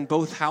Father in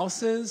both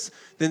houses,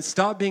 then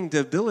stop being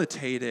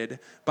debilitated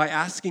by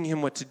asking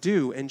him what to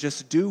do and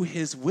just do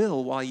his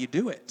will while you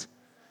do it.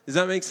 Does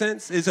that make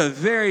sense? It's a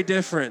very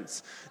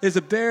difference. It's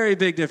a very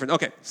big difference.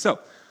 Okay, so,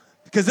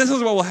 because this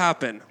is what will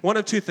happen. One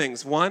of 2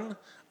 things. One,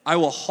 I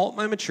will halt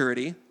my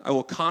maturity. I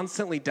will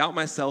constantly doubt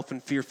myself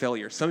and fear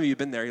failure. Some of you have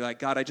been there. You're like,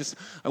 God,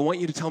 I want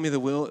you to tell me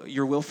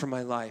your will for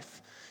my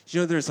life. You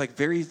know, there's like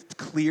very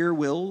clear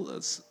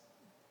wills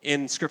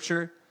in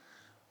Scripture.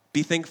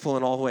 Be thankful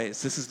in all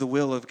ways. This is the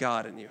will of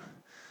God in you.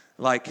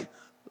 Like,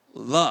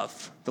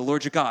 love the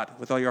Lord your God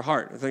with all your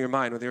heart, with all your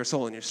mind, with your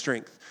soul, and your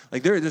strength.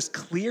 Like, there's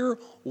clear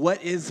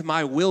what is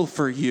my will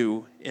for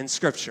you in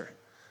Scripture.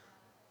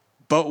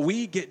 But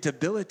we get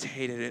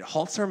debilitated. It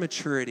halts our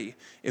maturity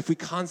if we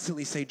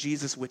constantly say,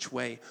 Jesus, which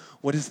way?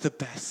 What is the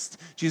best?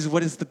 Jesus,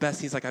 what is the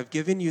best? He's like, I've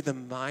given you the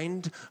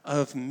mind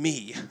of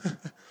me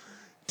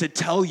to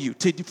tell you,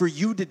 for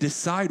you to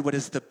decide what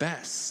is the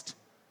best.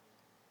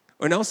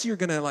 Or else you're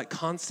going to like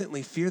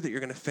constantly fear that you're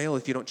going to fail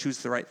if you don't choose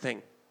the right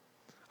thing.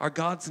 Our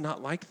God's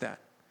not like that.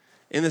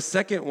 And the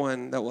second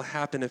one that will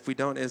happen if we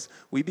don't is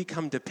we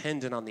become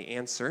dependent on the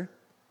answer,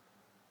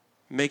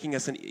 making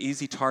us an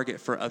easy target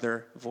for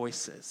other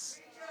voices.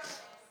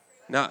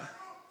 Now,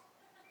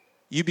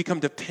 you become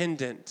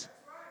dependent.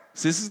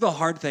 So this is the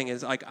hard thing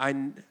is like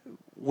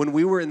when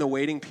we were in the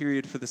waiting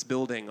period for this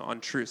building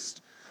on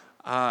Troost,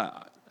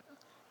 I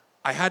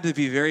had to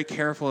be very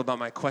careful about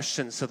my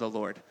questions to the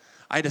Lord.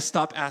 I had to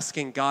stop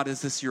asking, God,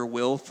 is this your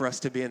will for us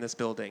to be in this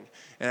building?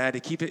 And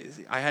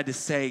I had to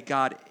say,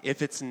 God,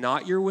 if it's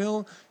not your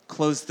will,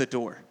 close the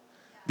door.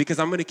 Because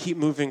I'm going to keep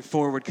moving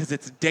forward because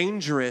it's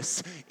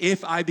dangerous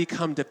if I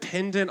become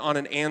dependent on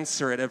an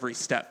answer at every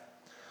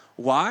step.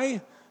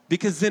 Why?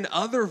 Because then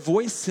other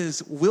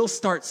voices will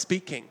start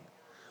speaking.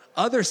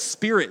 Other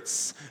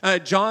spirits.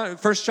 1 John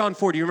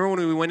 4, do you remember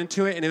when we went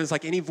into it? And it was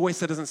like any voice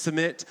that doesn't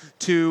submit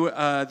to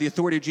the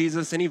authority of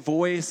Jesus, any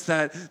voice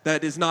that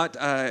is not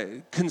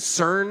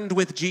concerned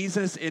with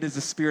Jesus, it is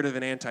the spirit of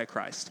an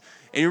antichrist.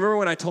 And you remember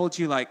when I told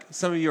you, like,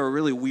 some of you are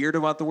really weird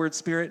about the word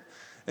spirit?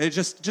 It's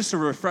just a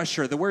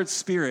refresher. The word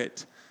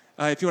spirit,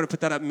 if you want to put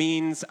that up,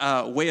 means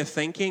way of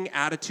thinking,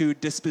 attitude,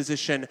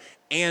 disposition,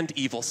 and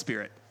evil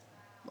spirit.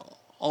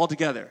 All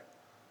together.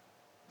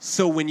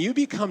 So when you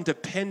become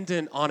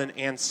dependent on an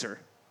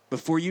answer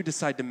before you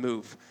decide to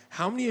move,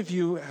 how many of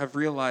you have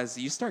realized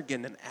that you start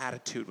getting an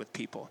attitude with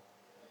people?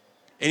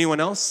 Anyone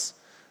else?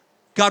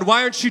 God,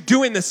 why aren't you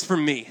doing this for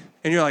me?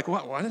 And you're like,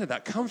 what? Why did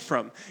that come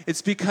from?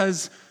 It's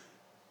because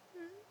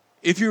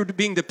if you're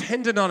being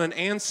dependent on an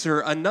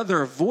answer,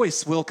 another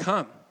voice will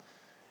come.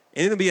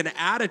 And it'll be an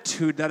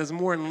attitude that is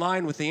more in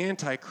line with the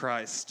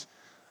Antichrist.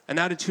 An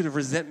attitude of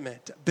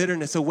resentment,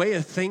 bitterness, a way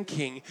of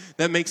thinking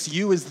that makes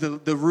you as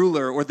the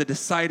ruler or the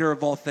decider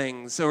of all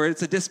things. Or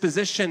it's a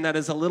disposition that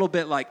is a little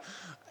bit like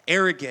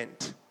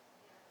arrogant.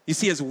 You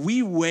see, as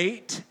we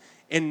wait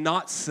and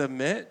not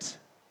submit,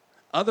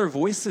 other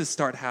voices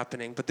start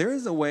happening. But there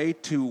is a way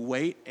to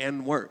wait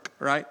and work,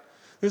 right?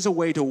 There's a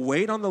way to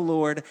wait on the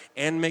Lord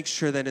and make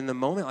sure that in the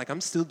moment, like,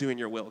 I'm still doing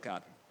your will,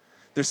 God.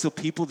 There's still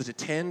people to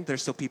attend.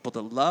 There's still people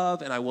to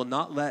love. And I will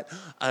not let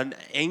an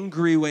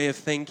angry way of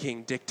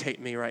thinking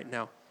dictate me right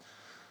now.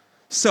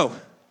 So,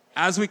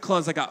 as we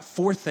close, I got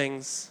 4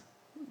 things.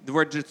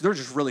 They're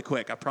just really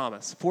quick, I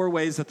promise. 4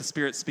 ways that the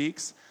Spirit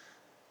speaks.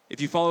 If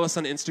you follow us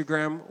on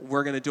Instagram,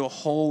 we're going to do a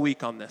whole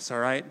week on this, all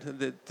right?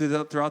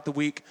 Throughout the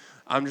week,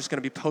 I'm just going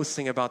to be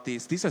posting about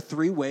these. These are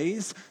 3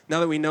 ways, now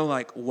that we know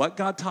like what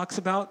God talks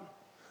about,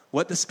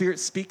 what the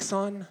Spirit speaks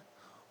on,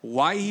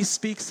 why he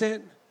speaks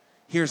it.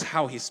 Here's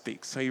how he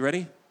speaks. Are you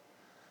ready?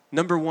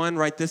 Number 1,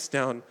 write this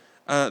down,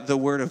 the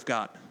Word of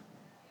God.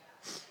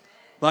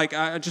 Like,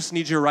 I just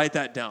need you to write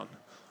that down.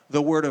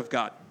 The Word of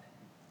God.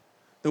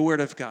 The Word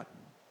of God.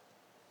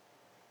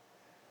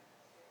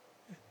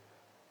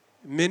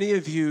 Many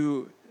of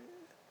you,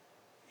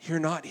 you're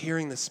not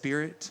hearing the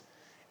Spirit,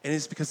 and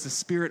it's because the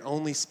Spirit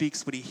only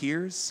speaks what he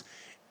hears,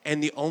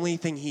 and the only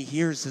thing he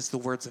hears is the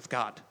words of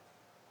God.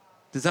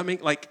 Does that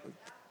make,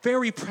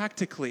 very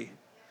practically?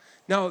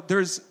 Now,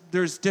 there's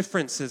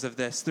differences of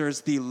this.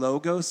 There's the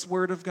Logos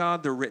word of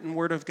God, the written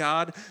word of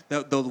God.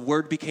 The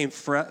word became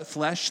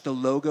flesh. The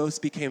Logos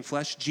became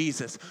flesh.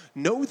 Jesus.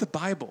 Know the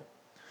Bible.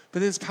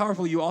 But it's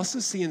powerful. You also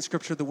see in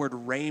Scripture the word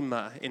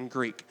rhema in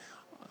Greek.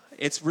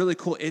 It's really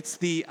cool. It's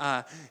the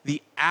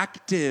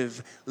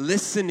active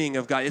listening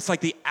of God. It's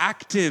like the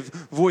active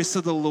voice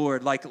of the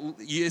Lord. Like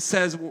it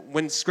says,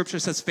 when Scripture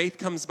says faith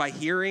comes by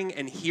hearing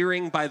and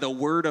hearing by the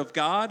word of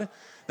God,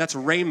 that's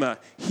rhema,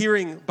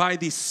 hearing by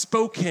the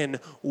spoken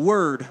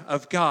word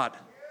of God.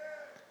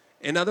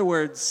 In other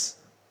words,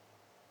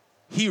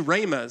 he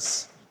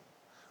rhemas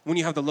when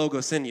you have the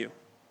Logos in you.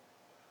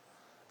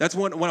 That's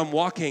when I'm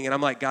walking and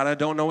I'm like, God, I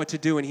don't know what to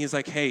do. And he's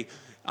like, hey,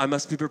 I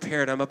must be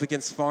prepared. I'm up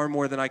against far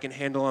more than I can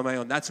handle on my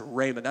own. That's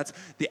rhema. That's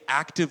the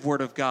active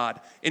word of God.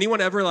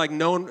 Anyone ever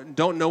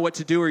don't know what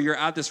to do, or you're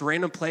at this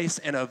random place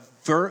and a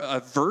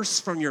verse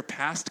from your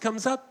past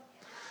comes up?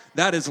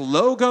 That is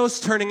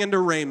Logos turning into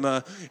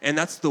rhema, and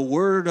that's the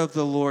word of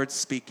the Lord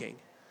speaking.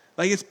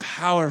 Like, it's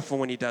powerful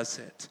when he does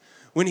it.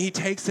 When he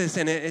takes this,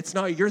 and it's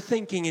not your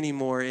thinking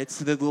anymore. It's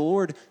the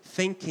Lord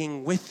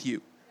thinking with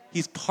you.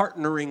 He's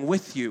partnering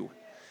with you.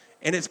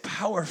 And it's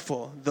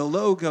powerful. The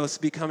Logos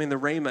becoming the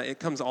rhema, it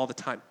comes all the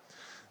time.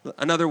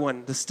 Another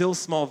one, the still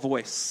small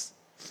voice,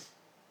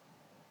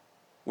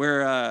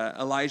 where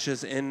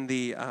Elijah's in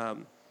the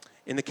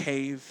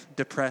cave,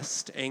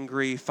 depressed,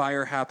 angry,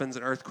 fire happens,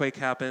 an earthquake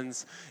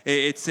happens.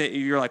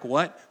 You're like,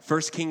 what?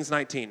 1 Kings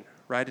 19.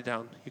 Write it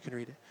down. You can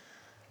read it.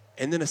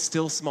 And then a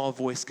still small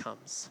voice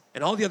comes.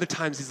 And all the other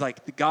times he's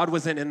like, God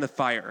wasn't in the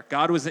fire.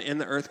 God wasn't in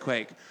the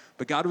earthquake.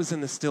 But God was in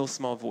the still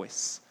small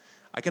voice.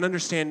 I can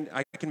understand,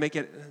 I can make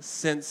it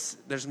sense.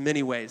 There's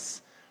many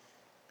ways.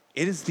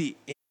 It is the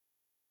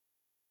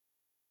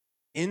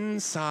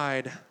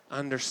inside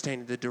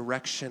understanding, the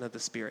direction of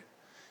the Spirit.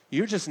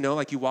 You just know,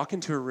 like you walk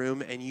into a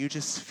room and you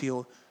just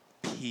feel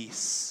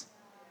peace.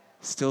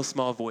 Still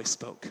small voice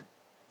spoke.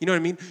 You know what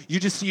I mean?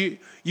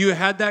 You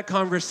had that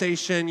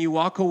conversation, you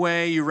walk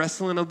away, you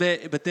wrestle a little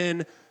bit, but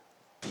then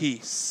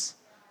peace.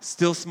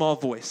 Still small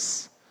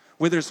voice.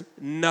 Where there's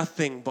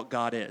nothing but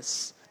God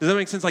is. Does that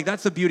make sense? Like,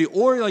 that's the beauty.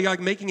 Or you're like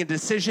making a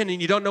decision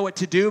and you don't know what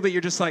to do, but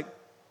you're just like,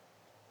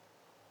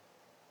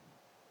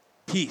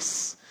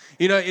 peace.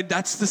 You know,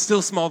 that's the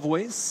still small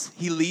voice.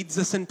 He leads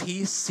us in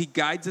peace. He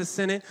guides us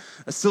in it.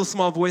 A still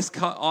small voice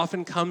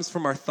often comes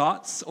from our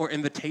thoughts or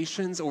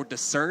invitations or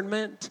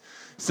discernment.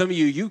 Some of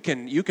you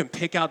can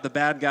pick out the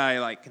bad guy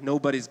like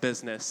nobody's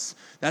business.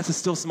 That's a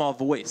still small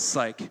voice.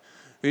 Like,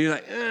 you're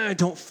like, I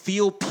don't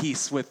feel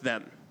peace with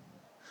them.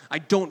 I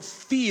don't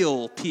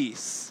feel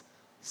peace.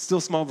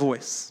 Still small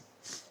voice.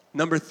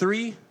 Number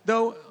 3,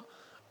 though,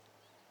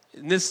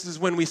 and this is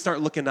when we start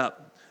looking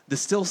up. The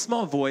still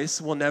small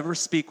voice will never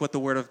speak what the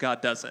word of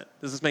God doesn't.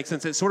 Does this make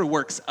sense? It sort of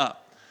works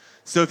up.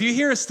 So if you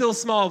hear a still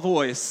small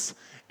voice,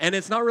 and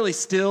it's not really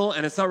still,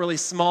 and it's not really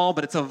small,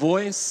 but it's a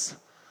voice,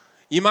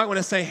 you might want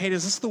to say, hey,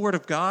 is this the word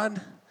of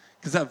God?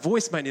 Because that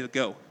voice might need to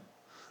go.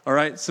 All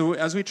right? So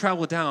as we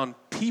travel down,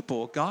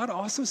 God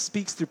also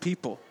speaks through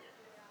people.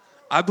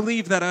 I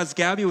believe that as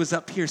Gabby was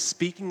up here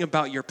speaking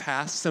about your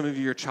past, some of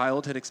your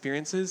childhood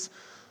experiences,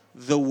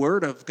 the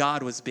word of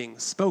God was being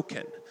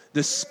spoken.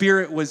 The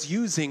Spirit was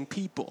using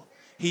people.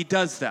 He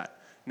does that.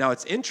 Now,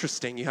 it's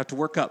interesting. You have to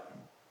work up.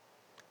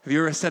 Have you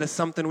ever said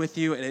something with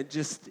you and it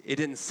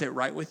didn't sit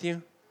right with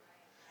you?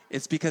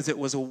 It's because it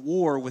was a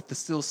war with the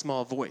still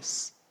small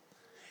voice.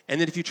 And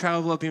then if you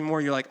travel up even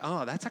more, you're like,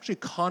 oh, that's actually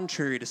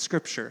contrary to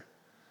Scripture.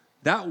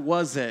 That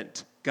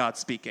wasn't God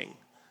speaking.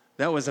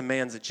 That was a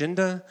man's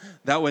agenda.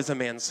 That was a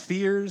man's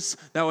fears.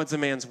 That was a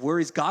man's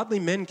worries. Godly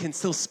men can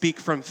still speak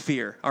from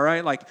fear, all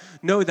right? Like,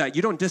 know that.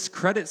 You don't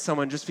discredit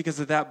someone just because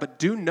of that, but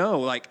do know,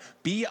 like,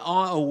 be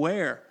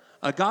aware.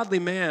 A godly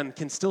man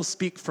can still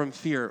speak from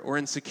fear or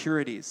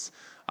insecurities.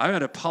 I've had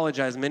to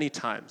apologize many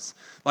times.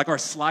 Like our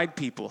slide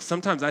people.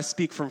 Sometimes I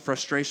speak from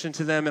frustration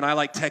to them, and I,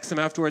 like, text them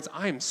afterwards.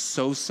 I am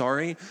so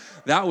sorry.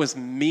 That was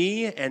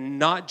me and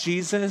not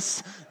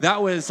Jesus.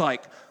 That was,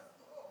 like...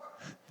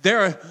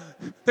 There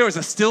was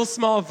a still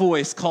small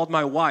voice called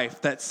my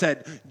wife that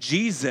said,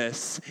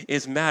 Jesus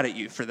is mad at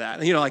you for that.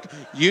 And, like,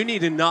 you need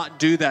to not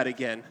do that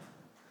again.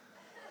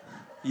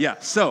 Yeah,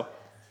 so,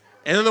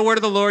 and then the word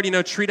of the Lord,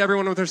 treat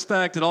everyone with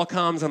respect. It all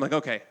comes. I'm like,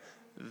 okay,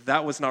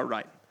 that was not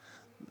right.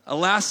 A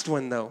last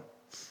one, though,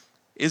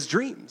 is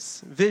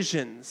dreams,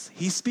 visions.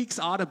 He speaks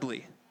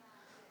audibly.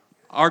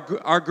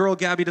 Our girl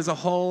Gabby does a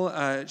whole,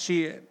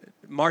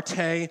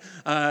 Marte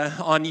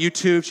on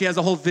YouTube. She has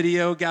a whole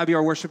video, Gabby,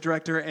 our worship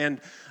director, and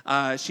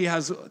she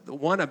has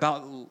one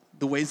about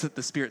the ways that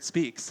the Spirit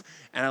speaks.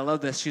 And I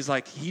love this. She's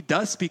like, he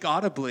does speak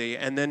audibly.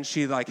 And then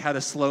she had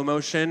a slow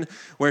motion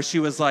where she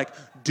was like,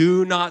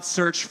 do not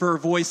search for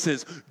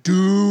voices.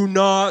 Do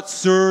not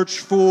search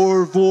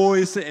for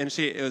voices. And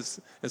it was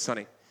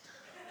funny.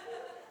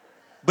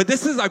 But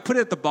I put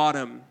it at the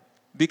bottom.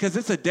 Because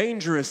it's a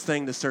dangerous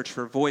thing to search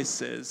for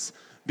voices,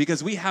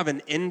 because we have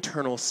an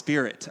internal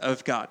spirit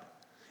of God.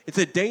 It's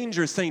a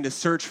dangerous thing to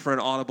search for an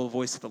audible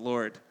voice of the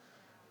Lord,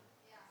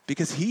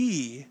 because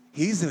he's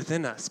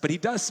within us, but he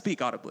does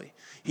speak audibly.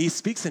 He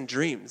speaks in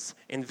dreams,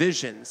 in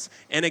visions,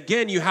 and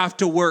again, you have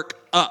to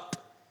work up.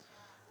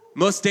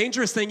 Most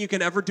dangerous thing you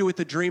can ever do with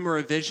a dream or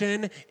a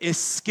vision is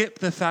skip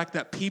the fact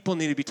that people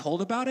need to be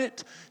told about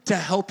it to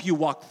help you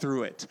walk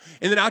through it.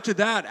 And then after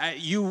that,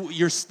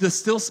 the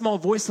still small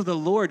voice of the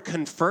Lord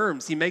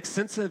confirms. He makes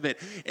sense of it.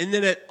 And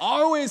then it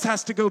always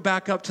has to go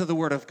back up to the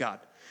Word of God.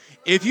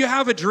 If you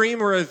have a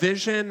dream or a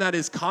vision that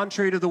is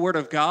contrary to the Word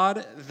of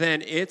God,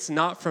 then it's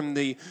not from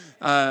the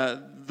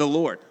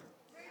Lord.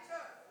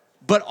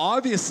 But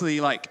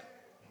obviously,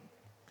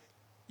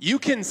 you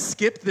can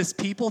skip this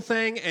people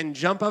thing and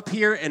jump up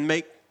here and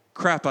make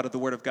crap out of the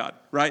Word of God,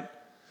 right?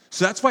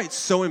 So that's why it's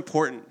so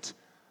important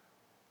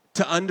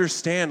to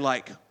understand,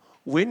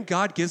 when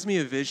God gives me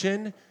a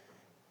vision,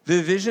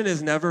 the vision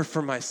is never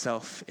for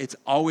myself. It's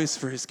always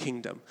for his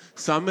kingdom.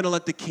 So I'm going to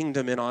let the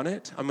kingdom in on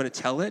it. I'm going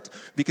to tell it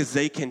because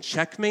they can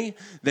check me.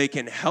 They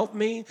can help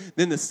me.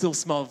 Then the still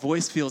small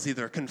voice feels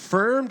either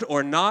confirmed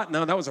or not.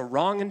 No, that was a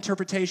wrong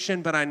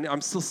interpretation, but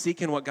I'm still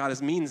seeking what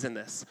God means in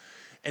this.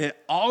 And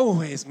it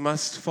always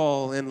must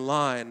fall in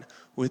line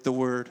with the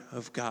Word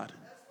of God.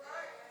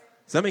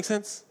 Does that make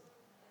sense?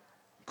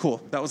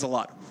 Cool. That was a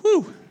lot.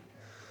 Whew.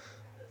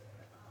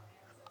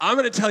 I'm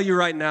going to tell you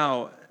right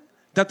now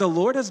that the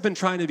Lord has been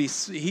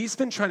he's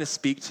been trying to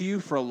speak to you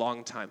for a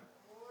long time.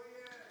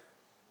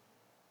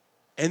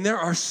 And there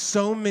are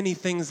so many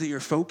things that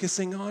you're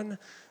focusing on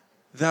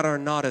that are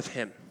not of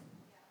him.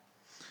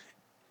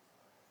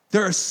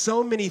 There are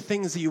so many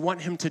things that you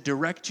want him to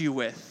direct you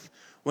with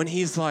when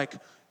he's like,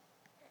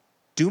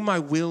 do my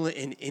will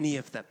in any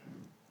of them.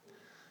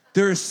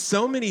 There are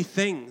so many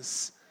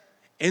things.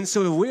 And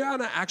so if we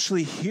want to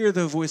actually hear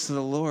the voice of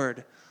the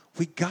Lord,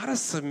 we got to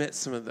submit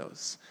some of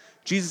those.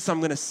 Jesus, I'm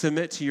going to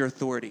submit to your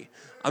authority.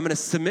 I'm going to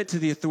submit to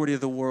the authority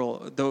of the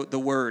world, the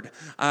word.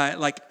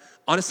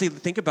 Honestly,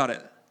 think about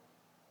it.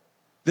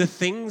 The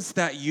things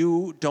that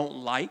you don't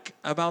like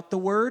about the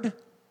word,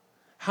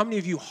 how many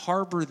of you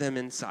harbor them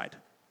inside?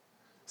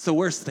 It's the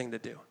worst thing to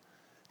do.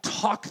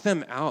 Talk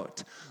them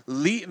out.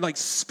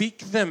 Speak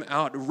them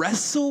out.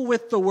 Wrestle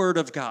with the word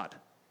of God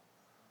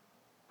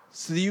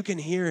so that you can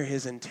hear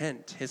his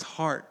intent, his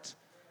heart.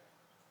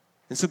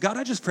 And so, God,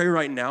 I just pray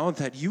right now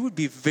that you would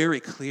be very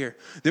clear.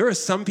 There are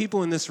some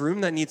people in this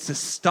room that needs to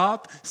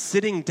stop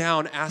sitting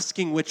down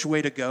asking which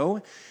way to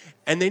go,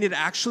 and they need to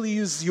actually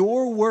use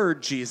your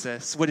word,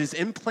 Jesus, what is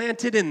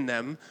implanted in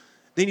them.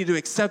 They need to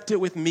accept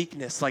it with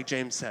meekness, like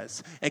James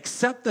says.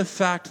 Accept the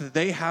fact that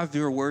they have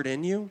your word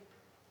in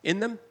them,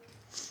 and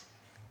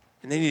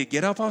they need to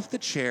get up off the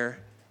chair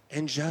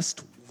and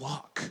just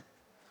walk.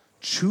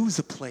 Choose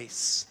a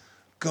place.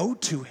 Go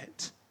to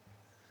it.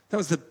 That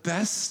was the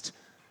best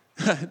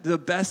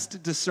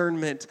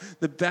discernment,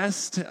 the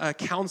best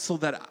counsel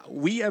that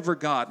we ever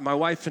got, my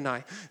wife and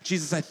I.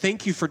 Jesus, I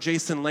thank you for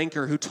Jason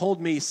Lanker, who told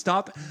me,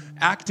 stop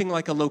acting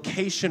like a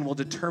location will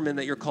determine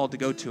that you're called to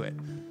go to it.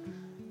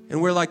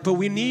 And we're like, but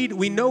we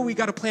know we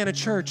got to plant a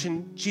church.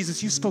 And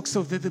Jesus, you spoke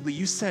so vividly.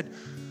 You said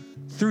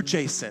through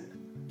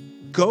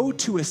Jason, go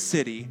to a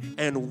city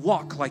and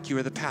walk like you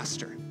are the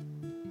pastor.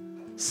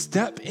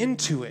 Step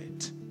into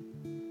it.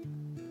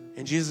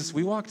 And Jesus,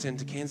 we walked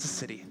into Kansas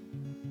City.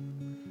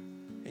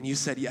 And you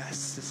said,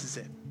 yes, this is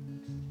it.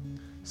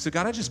 So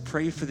God, I just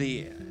pray for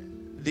the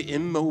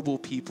immobile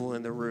people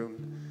in the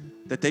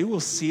room, that they will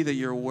see that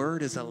your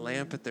word is a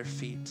lamp at their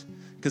feet.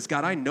 Because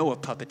God, I know a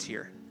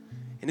puppeteer,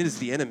 and it is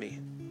the enemy.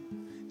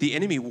 The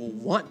enemy will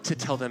want to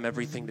tell them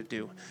everything to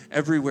do,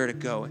 everywhere to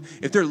go.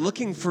 If they're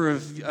looking for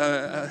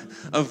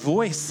a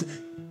voice,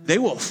 they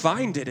will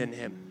find it in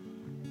him.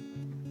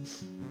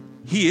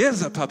 He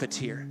is a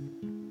puppeteer,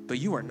 but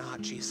you are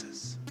not,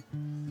 Jesus.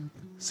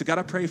 So God,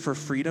 I pray for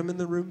freedom in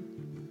the room.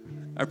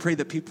 I pray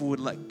that people would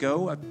let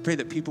go. I pray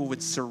that people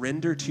would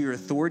surrender to your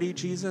authority,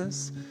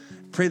 Jesus.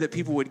 Pray that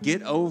people would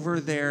get over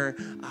the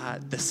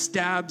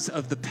stabs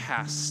of the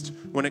past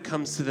when it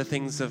comes to the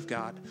things of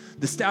God.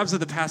 The stabs of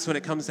the past when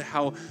it comes to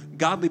how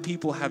godly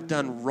people have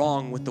done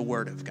wrong with the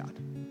word of God.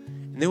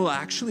 And they will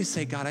actually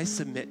say, God, I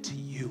submit to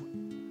you.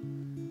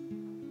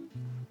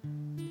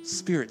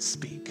 Spirit,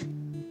 speak.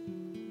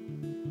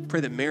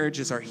 Pray that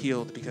marriages are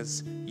healed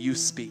because you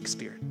speak,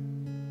 Spirit.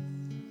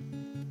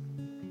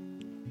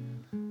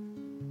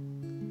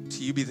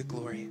 To you be the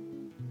glory.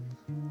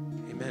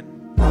 Amen.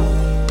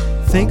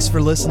 Thanks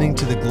for listening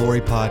to the Glory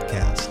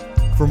Podcast.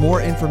 For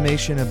more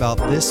information about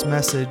this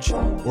message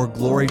or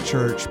Glory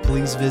Church,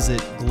 please visit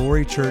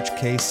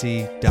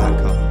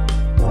glorychurchkc.com.